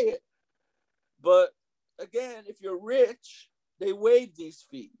to pay it. But again, if you're rich, they waive these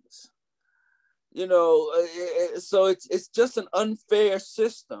fees. You know, so it's just an unfair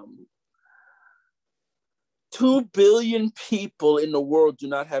system. 2 billion people in the world do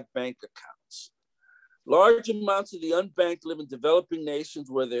not have bank accounts. Large amounts of the unbanked live in developing nations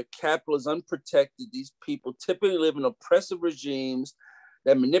where their capital is unprotected. These people typically live in oppressive regimes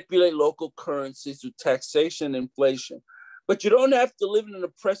that manipulate local currencies through taxation and inflation. But you don't have to live in an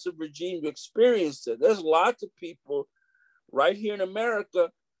oppressive regime to experience it. There's lots of people right here in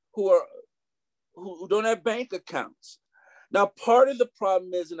America who don't have bank accounts. Now, part of the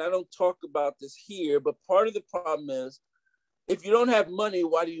problem is, and I don't talk about this here, but part of the problem is, if you don't have money,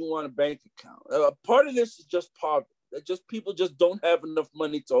 why do you want a bank account? Part of this is just poverty. That just people just don't have enough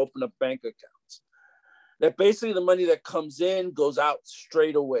money to open up bank accounts. That basically the money that comes in goes out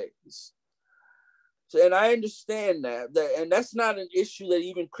straight away. So, and I understand that, and that's not an issue that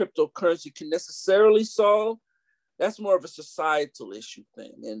even cryptocurrency can necessarily solve. That's more of a societal issue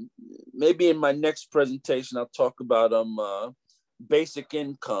thing. And maybe in my next presentation, I'll talk about basic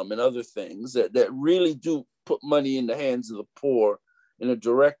income and other things that really do put money in the hands of the poor in a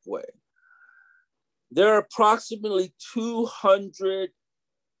direct way. There are approximately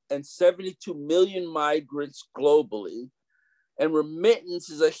 272 million migrants globally, and remittance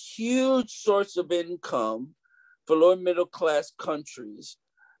is a huge source of income for low and middle class countries,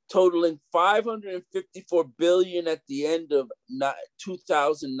 totaling $554 billion at the end of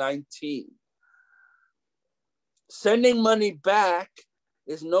 2019. Sending money back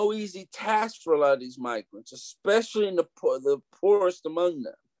is no easy task for a lot of these migrants, especially in the poorest among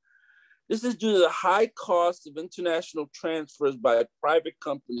them. This is due to the high cost of international transfers by private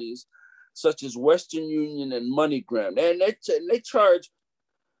companies such as Western Union and MoneyGram. And they charge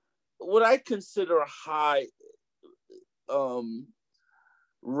what I consider a high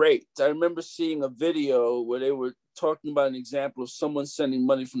rate. I remember seeing a video where they were talking about an example of someone sending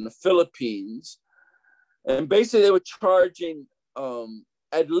money from the Philippines, And basically they were charging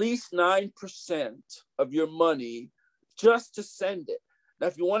at least 9% of your money just to send it. Now,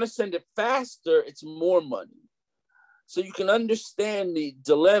 if you want to send it faster, it's more money. So you can understand the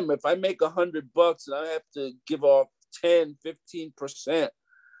dilemma. If I make $100 and I have to give off 10, 15%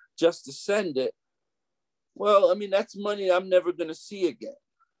 just to send it, well, I mean, that's money I'm never going to see again.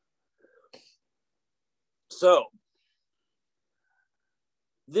 So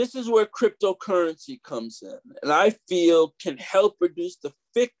this is where cryptocurrency comes in, and I feel can help reduce the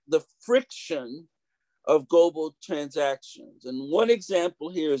friction of global transactions. And one example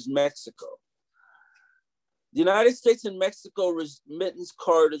here is Mexico. The United States and Mexico remittance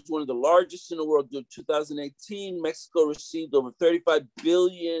card is one of the largest in the world. In 2018, Mexico received over $35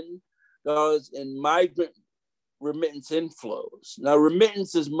 billion in migrant remittance inflows. Now,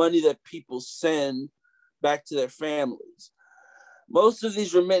 remittance is money that people send back to their families. Most of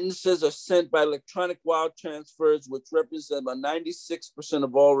these remittances are sent by electronic wire transfers, which represent about 96%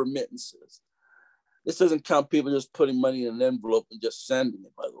 of all remittances. This doesn't count people just putting money in an envelope and just sending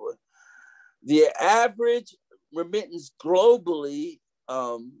it, by the way. The average remittance globally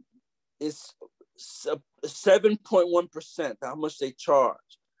is 7.1%, how much they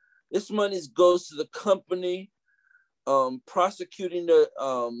charge. This money goes to the company prosecuting the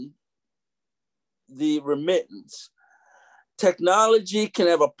remittance. Technology can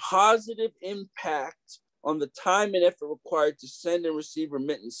have a positive impact on the time and effort required to send and receive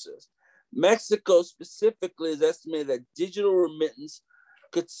remittances. Mexico specifically is estimated that digital remittance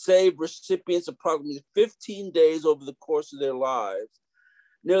could save recipients approximately 15 days over the course of their lives,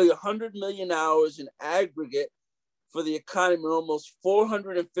 nearly 100 million hours in aggregate for the economy, and almost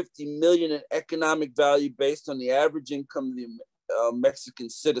 450 million in economic value based on the average income of the Mexican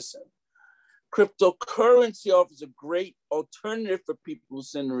citizen. Cryptocurrency offers a great alternative for people who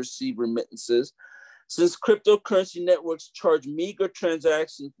send and receive remittances, since cryptocurrency networks charge meager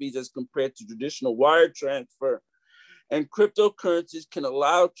transaction fees as compared to traditional wire transfer, and cryptocurrencies can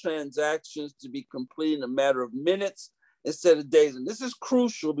allow transactions to be completed in a matter of minutes instead of days. And this is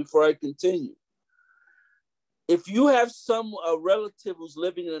crucial before I continue. If you have some relative who's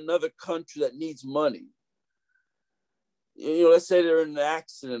living in another country that needs money, you know, let's say they're in an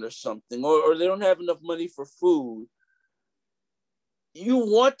accident or something, or they don't have enough money for food, you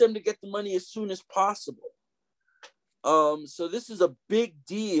want them to get the money as soon as possible. So this is a big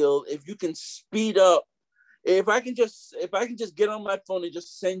deal if you can speed up. If I can just get on my phone and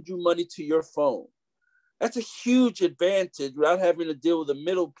just send you money to your phone, that's a huge advantage without having to deal with a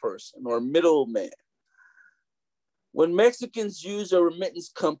middle person or a middleman. When Mexicans use a remittance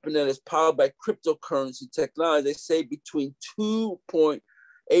company that is powered by cryptocurrency technology, they save between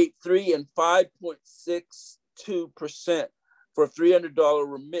 2.83 and 5.62% for a $300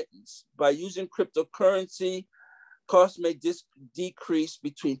 remittance. By using cryptocurrency, costs may decrease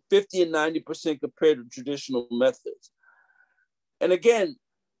between 50 and 90% compared to traditional methods. And again,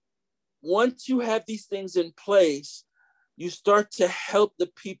 once you have these things in place, you start to help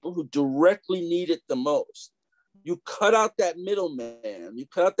the people who directly need it the most. You cut out that middleman, you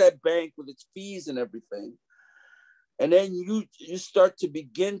cut out that bank with its fees and everything. And then you start to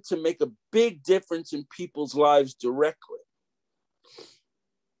begin to make a big difference in people's lives directly.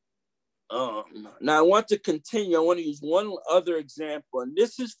 Now I want to continue. I want to use one other example, and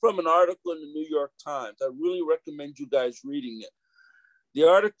this is from an article in the New York Times. I really recommend you guys reading it. The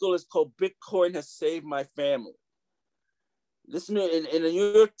article is called "Bitcoin Has Saved My Family." Listen, in a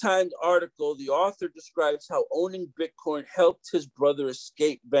New York Times article, the author describes how owning Bitcoin helped his brother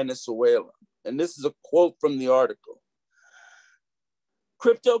escape Venezuela. And this is a quote from the article.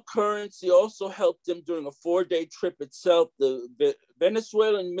 Cryptocurrency also helped him during a 4-day trip itself. The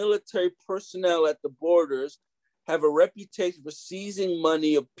Venezuelan military personnel at the borders have a reputation for seizing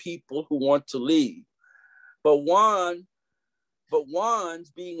money of people who want to leave. But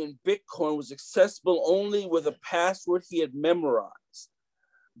Juan's being in Bitcoin was accessible only with a password he had memorized.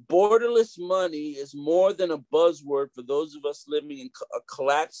 Borderless money is more than a buzzword for those of us living in a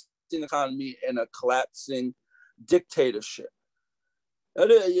collapsing economy and a collapsing dictatorship.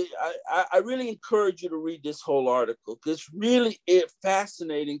 I really encourage you to read this whole article because it's really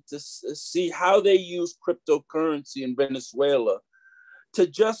fascinating to see how they use cryptocurrency in Venezuela to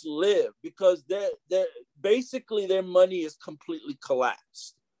just live, because basically their money is completely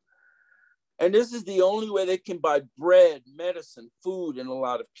collapsed. And this is the only way they can buy bread, medicine, food in a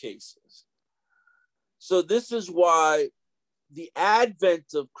lot of cases. So this is why the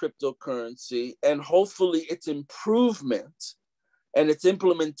advent of cryptocurrency and hopefully its improvement and its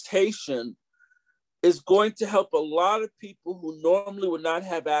implementation is going to help a lot of people who normally would not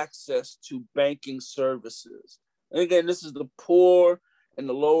have access to banking services. And again, this is the poor and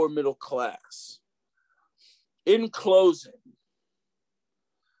the lower middle class. In closing,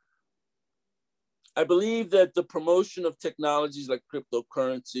 I believe that the promotion of technologies like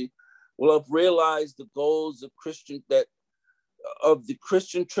cryptocurrency will have realized the goals of the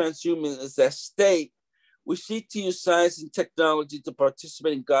Christian transhumanists that state we seek to use science and technology to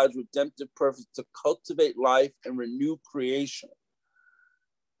participate in God's redemptive purpose to cultivate life and renew creation.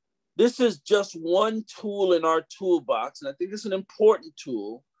 This is just one tool in our toolbox, and I think it's an important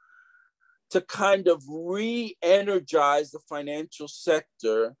tool to kind of re-energize the financial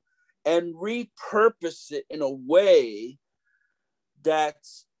sector and repurpose it in a way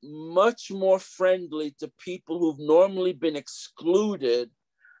that's much more friendly to people who've normally been excluded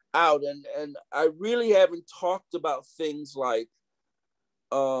out. And I really haven't talked about things like,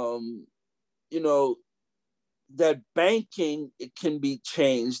 that banking, it can be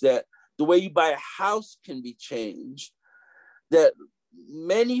changed, that the way you buy a house can be changed, that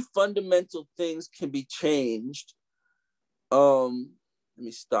many fundamental things can be changed. Let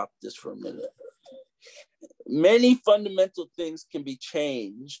me stop this for a minute. Many fundamental things can be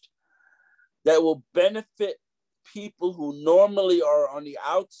changed that will benefit people who normally are on the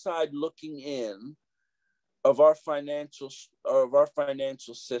outside looking in of our financial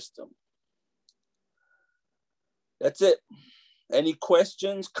system. That's it. Any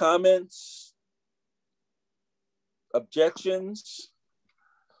questions, comments, objections?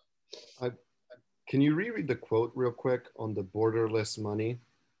 Can you reread the quote real quick on the borderless money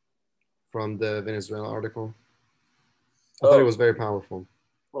from the Venezuela article? I thought it was very powerful.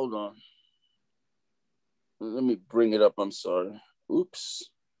 Hold on. Let me bring it up. I'm sorry. Oops.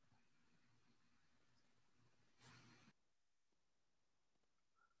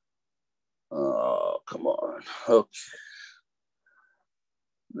 Oh, come on. Okay.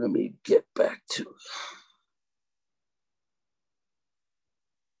 Let me get back to it.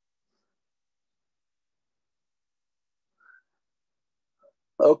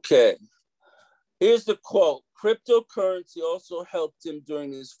 Okay. Here's the quote. Cryptocurrency also helped him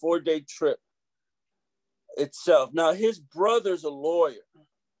during his 4-day trip itself. Now, his brother's a lawyer,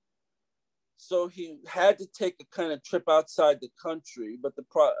 so he had to take a kind of trip outside the country. But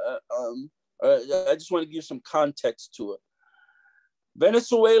I just want to give you some context to it.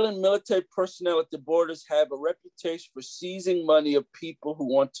 Venezuelan military personnel at the borders have a reputation for seizing money of people who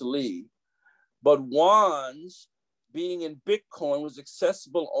want to leave. But Juan's, being in Bitcoin, was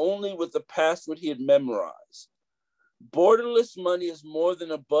accessible only with the password he had memorized. Borderless money is more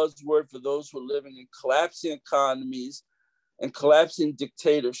than a buzzword for those who are living in collapsing economies and collapsing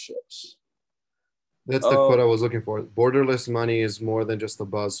dictatorships. That's the quote I was looking for. Borderless money is more than just a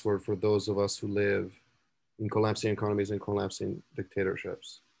buzzword for those of us who live in collapsing economies and collapsing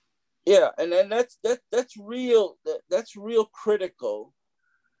dictatorships. Yeah, and that's real. That's real critical.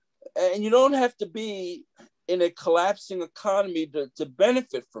 And you don't have to be in a collapsing economy to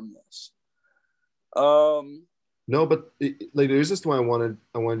benefit from this. No, but like the reason why I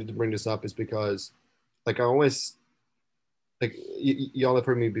wanted to bring this up is because, like, I always, like, y'all have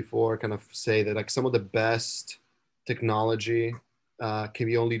heard me before kind of say that, like, some of the best technology can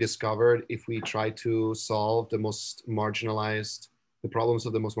be only discovered if we try to solve the problems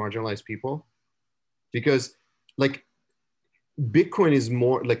of the most marginalized people. Because, like, Bitcoin is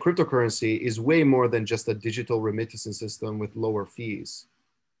more, like, cryptocurrency is way more than just a digital remittance system with lower fees,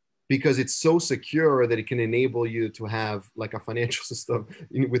 because it's so secure that it can enable you to have, like, a financial system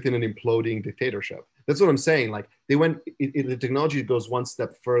within an imploding dictatorship. That's what I'm saying. Like, the technology goes one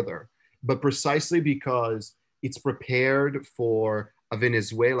step further, but precisely because it's prepared for a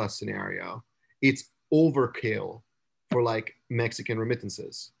Venezuela scenario, it's overkill for, like, Mexican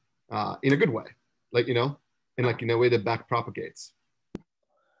remittances in a good way, like, and, like, in a way that back propagates.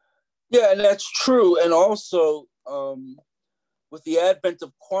 Yeah, and that's true. And also, with the advent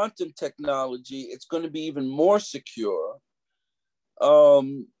of quantum technology, it's going to be even more secure. You're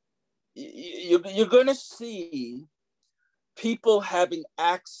going to see people having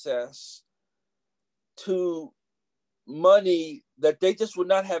access to money that they just would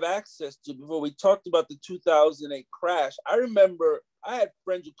not have access to before. We talked about the 2008 crash. I remember I had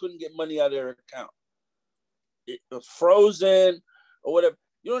friends who couldn't get money out of their account. It was frozen or whatever.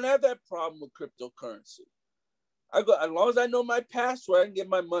 You don't have that problem with cryptocurrency. As long as I know my password, I can get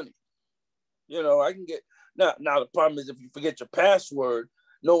my money. I can get, now the problem is if you forget your password,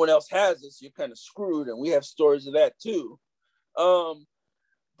 no one else has it, so you're kind of screwed, and we have stories of that too.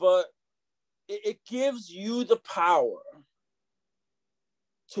 But it gives you the power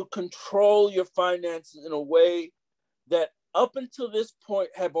to control your finances in a way that up until this point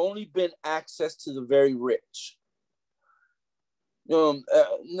have only been access to the very rich.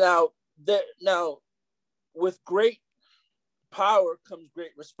 Now with great power comes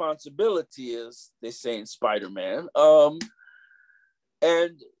great responsibility, as they say in Spider-Man.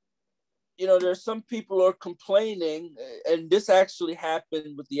 And there's some people who are complaining, and this actually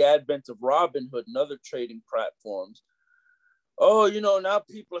happened with the advent of Robinhood and other trading platforms. Oh, now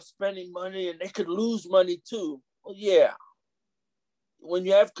people are spending money and they could lose money too. Well, yeah. When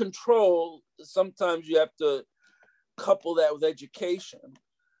you have control, sometimes you have to couple that with education.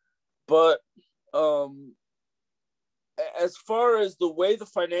 But as far as the way the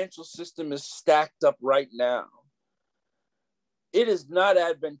financial system is stacked up right now, it is not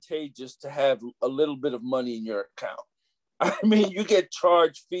advantageous to have a little bit of money in your account. I mean, you get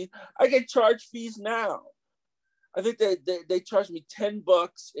charged fees. I get charged fees now. I think they charge me $10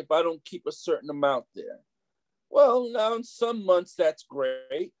 if I don't keep a certain amount there. Well, now in some months, that's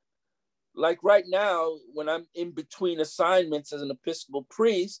great. Like right now, when I'm in between assignments as an Episcopal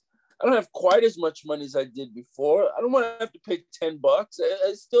priest, I don't have quite as much money as I did before. I don't want to have to pay $10.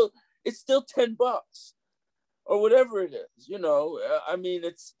 It's still $10 or whatever it is. I mean,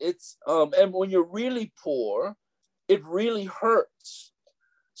 and when you're really poor, it really hurts.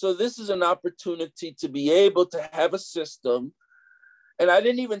 So this is an opportunity to be able to have a system. And I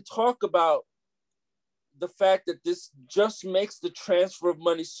didn't even talk about the fact that this just makes the transfer of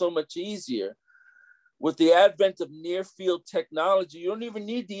money so much easier. With the advent of near field technology, you don't even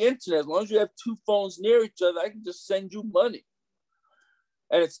need the internet. As long as you have two phones near each other, I can just send you money.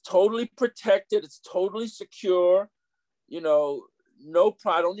 And it's totally protected. It's totally secure. No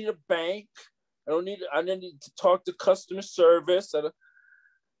problem. I don't need a bank. I don't need to talk to customer service. I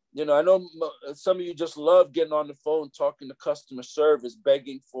know some of you just love getting on the phone, talking to customer service,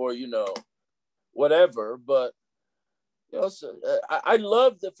 begging for, whatever. But, so, I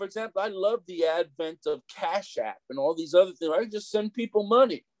love for example, I love the advent of Cash App and all these other things. I can just send people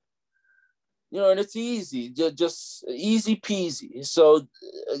money, and it's easy, just easy peasy. So,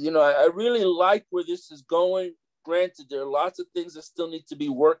 I really like where this is going. Granted, there are lots of things that still need to be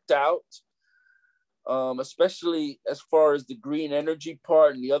worked out. Especially as far as the green energy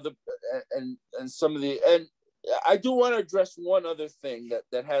part and the other, and some of the, and I do want to address one other thing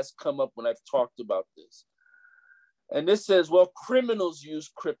that has come up when I've talked about this. And this says, well, criminals use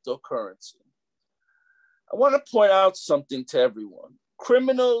cryptocurrency. I want to point out something to everyone.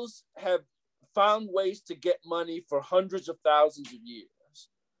 Criminals have found ways to get money for hundreds of thousands of years.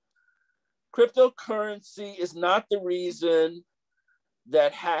 Cryptocurrency is not the reason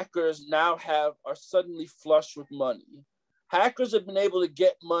that hackers now are suddenly flush with money. Hackers have been able to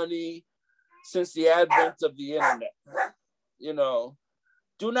get money since the advent of the internet.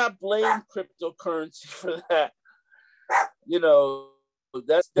 Do not blame cryptocurrency for that.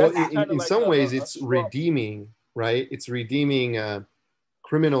 That's in some ways it's redeeming, right? It's redeeming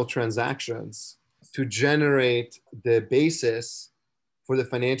criminal transactions to generate the basis for the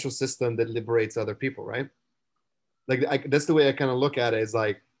financial system that liberates other people, right? That's the way I kind of look at it. Is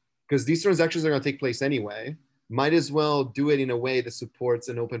like, because these transactions are going to take place anyway, might as well do it in a way that supports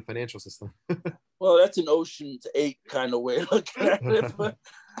an open financial system. Well, that's an Ocean's 8 kind of way of looking at it, but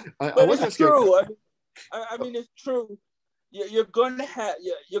it's true. I mean, it's true. You're going to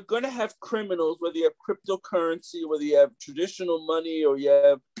have criminals, whether you have cryptocurrency, whether you have traditional money, or you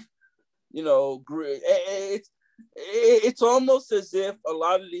have, it's almost as if a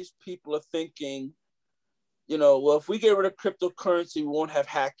lot of these people are thinking, well, if we get rid of cryptocurrency, we won't have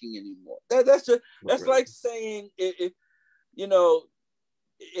hacking anymore. That's like saying, if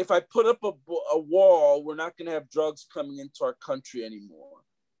I put up a wall, we're not going to have drugs coming into our country anymore.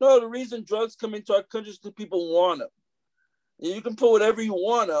 No, the reason drugs come into our country is because people want them. You can put whatever you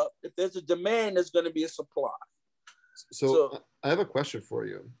want up. If there's a demand, there's going to be a supply. So I have a question for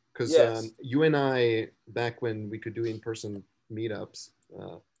you, because yes. You and I, back when we could do in-person meetups,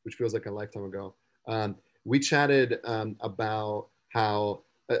 which feels like a lifetime ago, we chatted about how,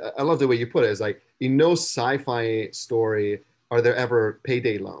 I love the way you put it, is like, in no sci-fi story are there ever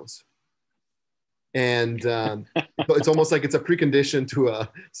payday loans. And it's almost like it's a precondition to a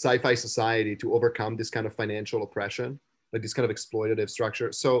sci-fi society to overcome this kind of financial oppression, like this kind of exploitative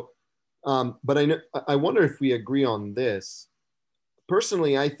structure. So, but I wonder if we agree on this.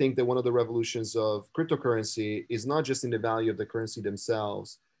 Personally, I think that one of the revolutions of cryptocurrency is not just in the value of the currency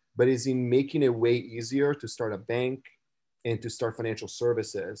themselves, but is in making it way easier to start a bank and to start financial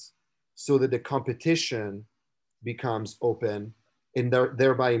services, so that the competition becomes open and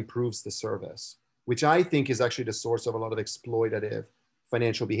thereby improves the service, which I think is actually the source of a lot of exploitative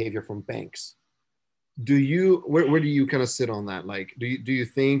financial behavior from banks. Where do you kind of sit on that? Like, do you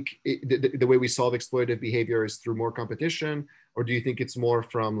think the way we solve exploitative behavior is through more competition, or do you think it's more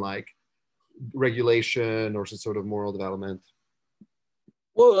from like regulation or some sort of moral development?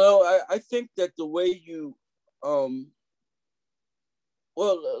 Well, no, I think that the way you, well,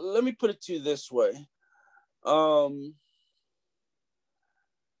 let me put it to you this way.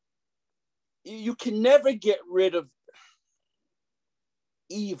 You can never get rid of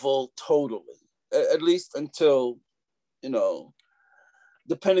evil totally, at least until,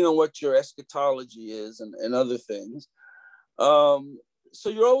 depending on what your eschatology is and other things. So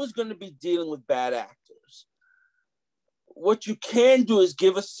you're always going to be dealing with bad actors. What you can do is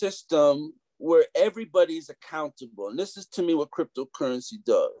give a system where everybody's accountable. And this is, to me, what cryptocurrency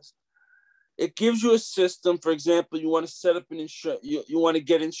does. It gives you a system. For example, you want to set up an insurance, you want to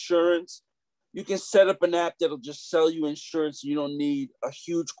get insurance. You can set up an app that'll just sell you insurance. You don't need a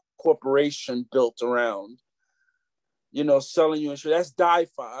huge corporation built around, selling you insurance. That's DeFi.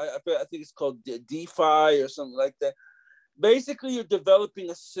 I think it's called DeFi or something like that. Basically, you're developing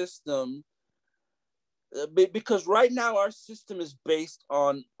a system because right now our system is based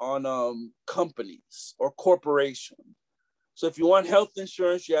on companies or corporations. So if you want health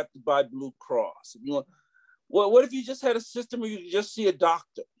insurance, you have to buy Blue Cross. If you want, what if you just had a system where you could just see a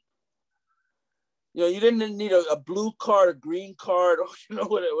doctor? You didn't need a blue card, a green card, or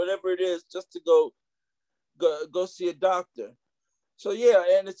whatever it is, just to go see a doctor. So yeah,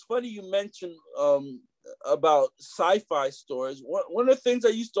 and it's funny you mentioned about sci-fi stories. One of the things I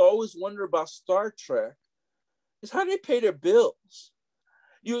used to always wonder about Star Trek is how they pay their bills.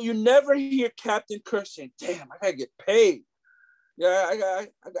 You never hear Captain Kirk saying, "Damn, I gotta get paid. Yeah,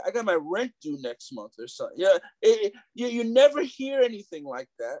 I got my rent due next month or something." Yeah, you never hear anything like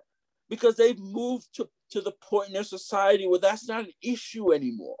that because they've moved to the point in their society where that's not an issue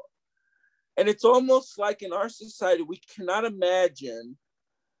anymore. And it's almost like in our society, we cannot imagine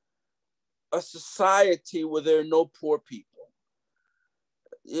a society where there are no poor people.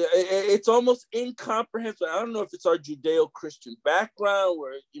 Yeah, it's almost incomprehensible. I don't know if it's our Judeo-Christian background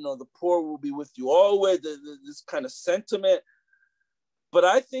where, the poor will be with you always, this kind of sentiment. But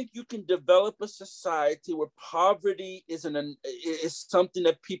I think you can develop a society where poverty is something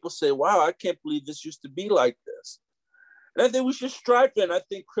that people say, wow, I can't believe this used to be like this. And I think we should strive for it. And I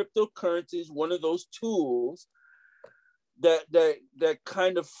think cryptocurrency is one of those tools that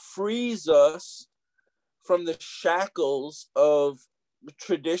kind of frees us from the shackles of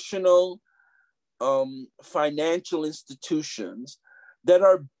traditional financial institutions that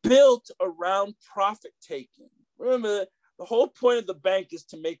are built around profit taking. Remember, the whole point of the bank is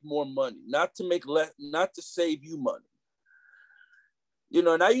to make more money, not to make less, not to save you money.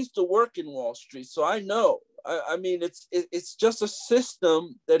 And I used to work in Wall Street, so I know. I mean, it's just a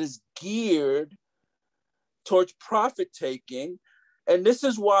system that is geared towards profit taking. And this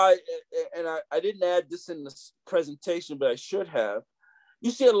is why, and I didn't add this in this presentation, but I should have. You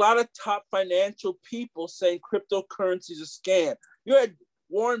see a lot of top financial people saying cryptocurrency is a scam. You had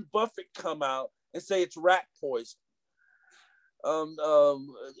Warren Buffett come out and say it's rat poison.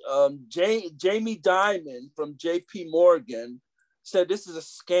 Jamie Dimon from JP Morgan said this is a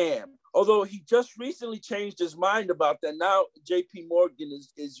scam. Although he just recently changed his mind about that. Now JP Morgan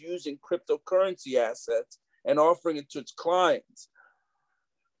is using cryptocurrency assets and offering it to its clients.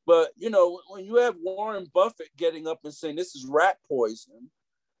 But, when you have Warren Buffett getting up and saying this is rat poison,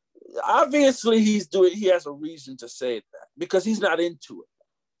 obviously he has a reason to say that because he's not into it.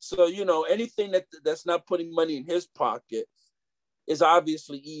 So, anything that's not putting money in his pocket is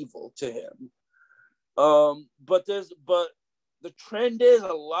obviously evil to him. But the trend is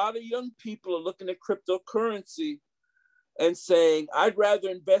a lot of young people are looking at cryptocurrency and saying, I'd rather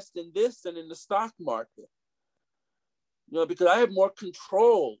invest in this than in the stock market. Because I have more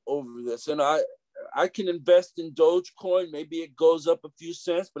control over this, and I can invest in Dogecoin. Maybe it goes up a few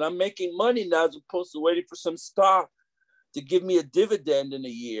cents, but I'm making money now as opposed to waiting for some stock to give me a dividend in a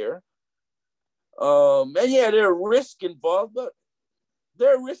year. And yeah, there are risks involved, but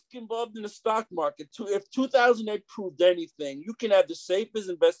there are risks involved in the stock market too. If 2008 proved anything, you can have the safest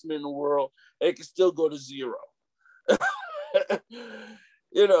investment in the world, and it can still go to zero.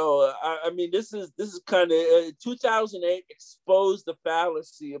 I mean, this is kind of 2008 exposed the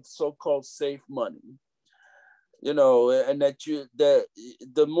fallacy of so-called safe money. And that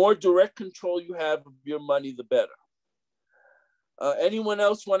the more direct control you have of your money, the better. Anyone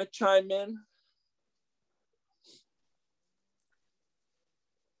else want to chime in?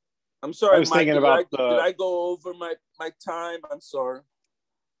 I'm sorry, I was Mike, thinking about did I go over my time? I'm sorry.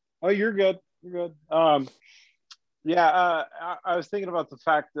 Oh, you're good. You're good. Yeah, I was thinking about the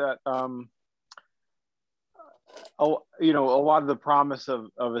fact that a lot of the promise of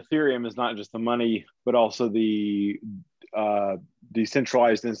Ethereum is not just the money, but also the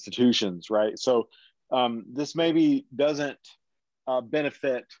decentralized institutions, right? So this maybe doesn't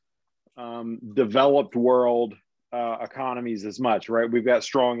benefit developed world economies as much, right? We've got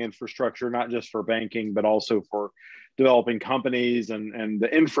strong infrastructure, not just for banking, but also for developing companies and the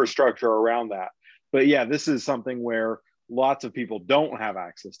infrastructure around that. But yeah, this is something where lots of people don't have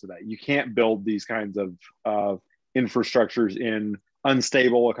access to that. You can't build these kinds of infrastructures in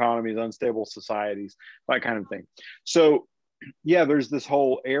unstable economies, unstable societies, that kind of thing. So yeah, there's this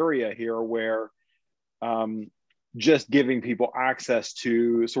whole area here where just giving people access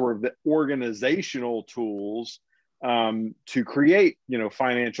to sort of the organizational tools to create,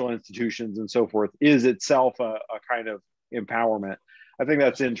 financial institutions and so forth is itself a kind of empowerment. I think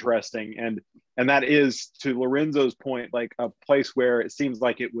that's interesting. And that is, to Lorenzo's point, like a place where it seems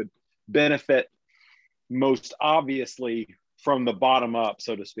like it would benefit most obviously from the bottom up,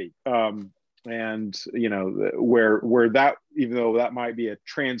 so to speak. And, where that, even though that might be a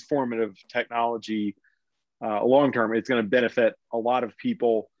transformative technology long term, it's going to benefit a lot of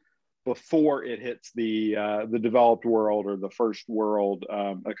people before it hits the developed world or the first world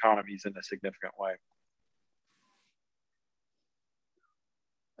economies in a significant way.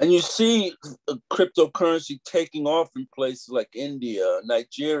 And you see cryptocurrency taking off in places like India,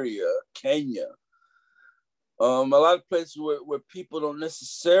 Nigeria, Kenya. A lot of places where people don't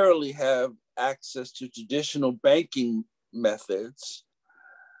necessarily have access to traditional banking methods,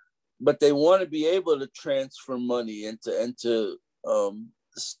 but they want to be able to transfer money and to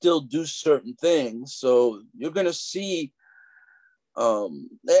still do certain things. So you're going to see, and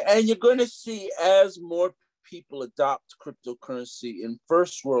you're going to see as more people adopt cryptocurrency in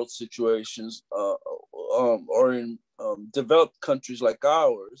first world situations or in developed countries like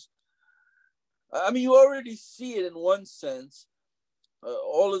ours. I mean, you already see it in one sense.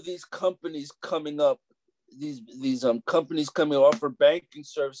 All of these companies coming up, these companies coming to offer banking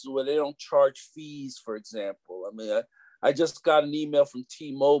services where they don't charge fees, for example. I mean, I just got an email from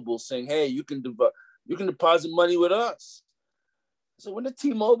T-Mobile saying, "Hey, you can deposit money with us." So when did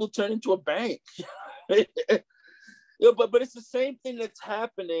T-Mobile turn into a bank? But it's the same thing that's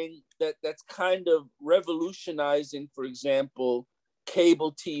happening that's kind of revolutionizing, for example,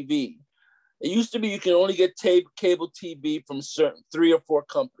 cable TV. It used to be you can only get cable TV from certain 3 or 4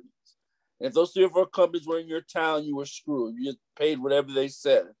 companies. And if those 3 or 4 companies were in your town, you were screwed. You paid whatever they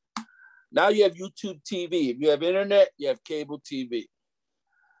said. Now you have YouTube TV. If you have internet, you have cable TV.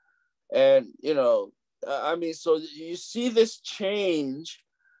 And, so you see this change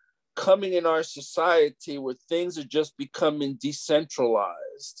coming in our society where things are just becoming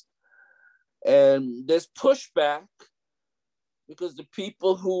decentralized. And there's pushback because the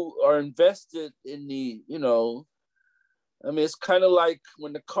people who are invested in it's kind of like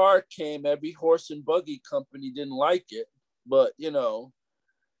when the car came, every horse and buggy company didn't like it. But,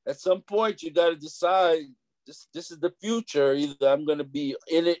 at some point you got to decide this is the future. Either I'm going to be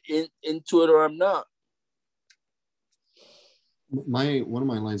into it or I'm not. One of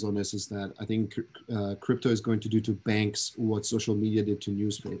my lines on this is that I think crypto is going to do to banks what social media did to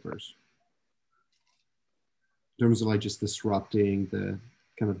newspapers. In terms of like just disrupting the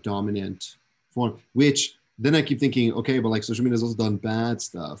kind of dominant form, which then I keep thinking, okay, but like social media has also done bad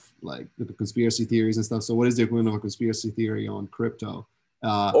stuff, like the conspiracy theories and stuff. So what is the equivalent of a conspiracy theory on crypto?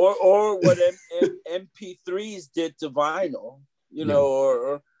 Or what MP3s did to vinyl,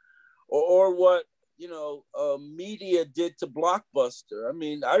 or what, media did to Blockbuster. I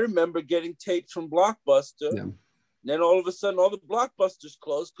mean, I remember getting tapes from Blockbuster. Yeah. Then all of a sudden, all the Blockbusters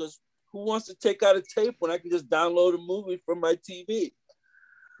closed because who wants to take out a tape when I can just download a movie from my TV?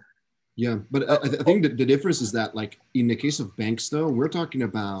 Yeah, but I think that the difference is that, like, in the case of banks, though, we're talking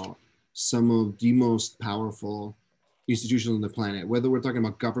about some of the most powerful institutions on the planet, whether we're talking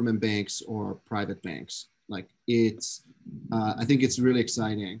about government banks or private banks. Like, it's, I think it's really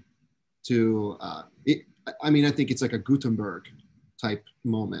exciting to, I think it's like a Gutenberg type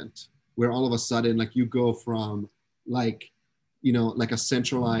moment where all of a sudden, like, you go from like a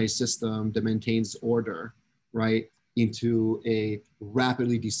centralized system that maintains order, right, into a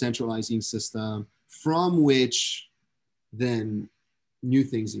rapidly decentralizing system from which then new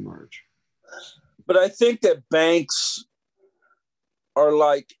things emerge. But I think that banks are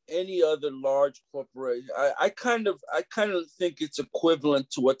like any other large corporation. I kind of think it's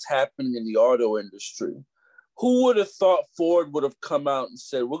equivalent to what's happening in the auto industry. Who would have thought Ford would have come out and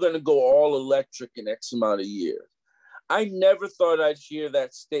said, we're going to go all electric in X amount of years? I never thought I'd hear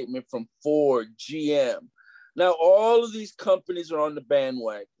that statement from Ford, GM. Now, all of these companies are on the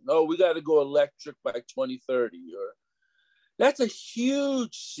bandwagon. Oh, we got to go electric by 2030. That's a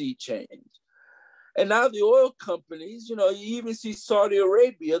huge sea change. And now the oil companies, you even see Saudi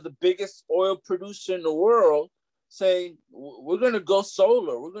Arabia, the biggest oil producer in the world, saying, we're going to go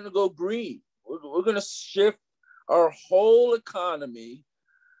solar. We're going to go green. We're going to shift our whole economy,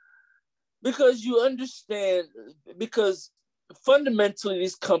 because you understand, because fundamentally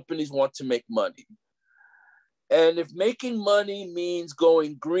these companies want to make money. And if making money means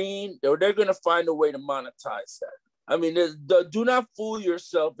going green, they're going to find a way to monetize that. I mean, do not fool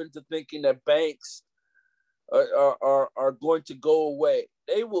yourself into thinking that banks are going to go away.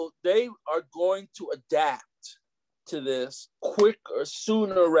 They are going to adapt to this quicker,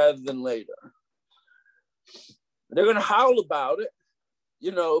 sooner rather than later. They're going to howl about it,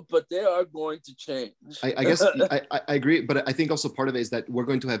 but they are going to change. I guess I agree, but I think also part of it is that we're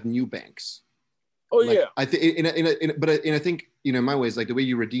going to have new banks. Oh, yeah. I think, I think, in my ways, like the way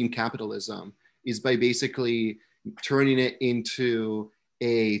you redeem capitalism is by basically turning it into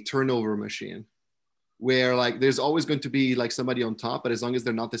a turnover machine, where like there's always going to be like somebody on top, but as long as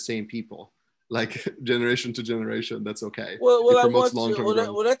they're not the same people, like generation to generation, that's okay. Well, it promotes long-term growth.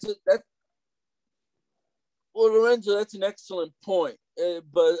 Lorenzo, that's an excellent point.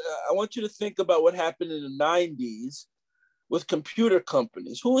 But I want you to think about what happened in the 90s with computer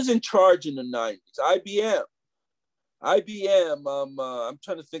companies. Who was in charge in the 90s? IBM. I'm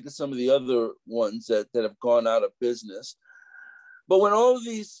trying to think of some of the other ones that have gone out of business. But when all of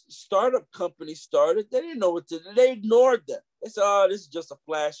these startup companies started, they didn't know what to do. They ignored them. They said, oh, this is just a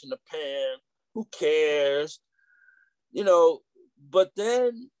flash in the pan. Who cares? But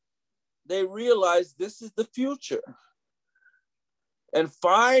then they realized this is the future. And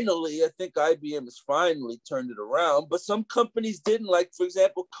finally, I think IBM has finally turned it around, but some companies didn't, like, for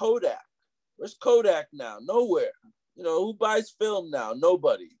example, Kodak. Where's Kodak now? Nowhere. Who buys film now?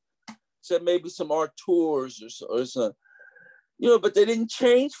 Nobody. Except maybe some auteurs or some, but they didn't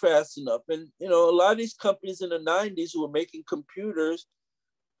change fast enough. And, a lot of these companies in the 90s who were making computers,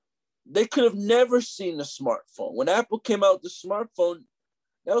 they could have never seen the smartphone. When Apple came out with the smartphone,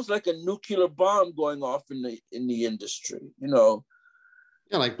 that was like a nuclear bomb going off in the industry,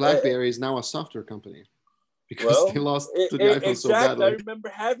 Yeah, like BlackBerry is now a software company because they lost to the iPhone so badly. I remember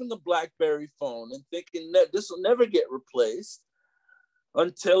having a BlackBerry phone and thinking that this will never get replaced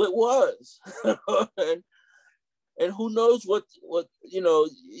until it was. and who knows what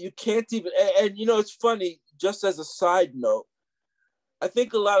you can't even, and it's funny, just as a side note, I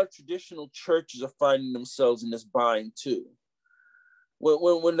think a lot of traditional churches are finding themselves in this bind too.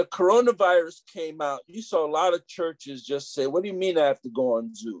 When the coronavirus came out, you saw a lot of churches just say, what do you mean I have to go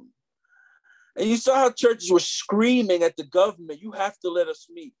on Zoom? And you saw how churches were screaming at the government, you have to let us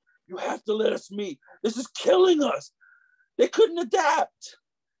meet. You have to let us meet. This is killing us. They couldn't adapt.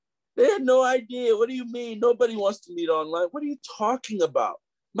 They had no idea. What do you mean? Nobody wants to meet online. What are you talking about?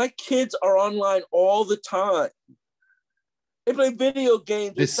 My kids are online all the time. They play video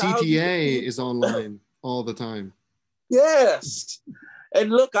games. The CTA is online all the time. Yes. And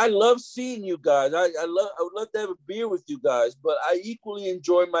look, I love seeing you guys. I would love to have a beer with you guys, but I equally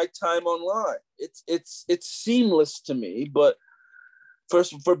enjoy my time online. It's seamless to me. But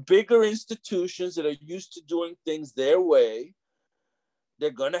for bigger institutions that are used to doing things their way,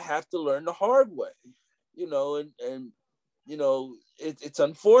 they're gonna have to learn the hard way. It's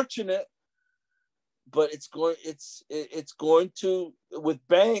unfortunate, but it's going to, with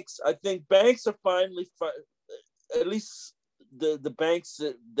banks. I think banks are finally, at least the banks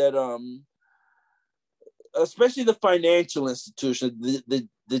that especially the financial institutions, the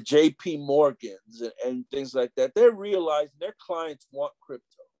JP Morgans and things like that, they're realizing their clients want crypto.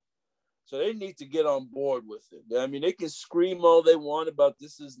 So they need to get on board with it. I mean, they can scream all they want about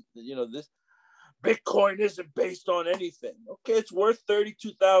this Bitcoin isn't based on anything. Okay, it's worth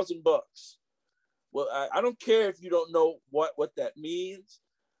 $32,000. Well, I don't care if you don't know what that means,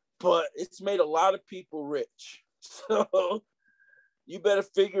 but it's made a lot of people rich. So you better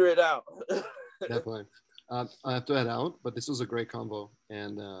figure it out. Definitely. I have to head out, but this was a great combo.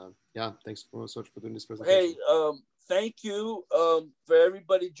 And thanks so much for doing this presentation. Hey, thank you for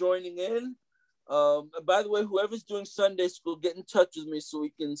everybody joining in. By the way, whoever's doing Sunday school, get in touch with me so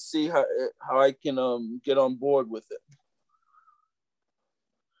we can see how I can get on board with it.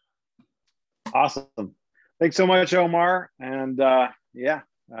 Awesome. Thanks so much, Omar. And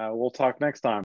we'll talk next time.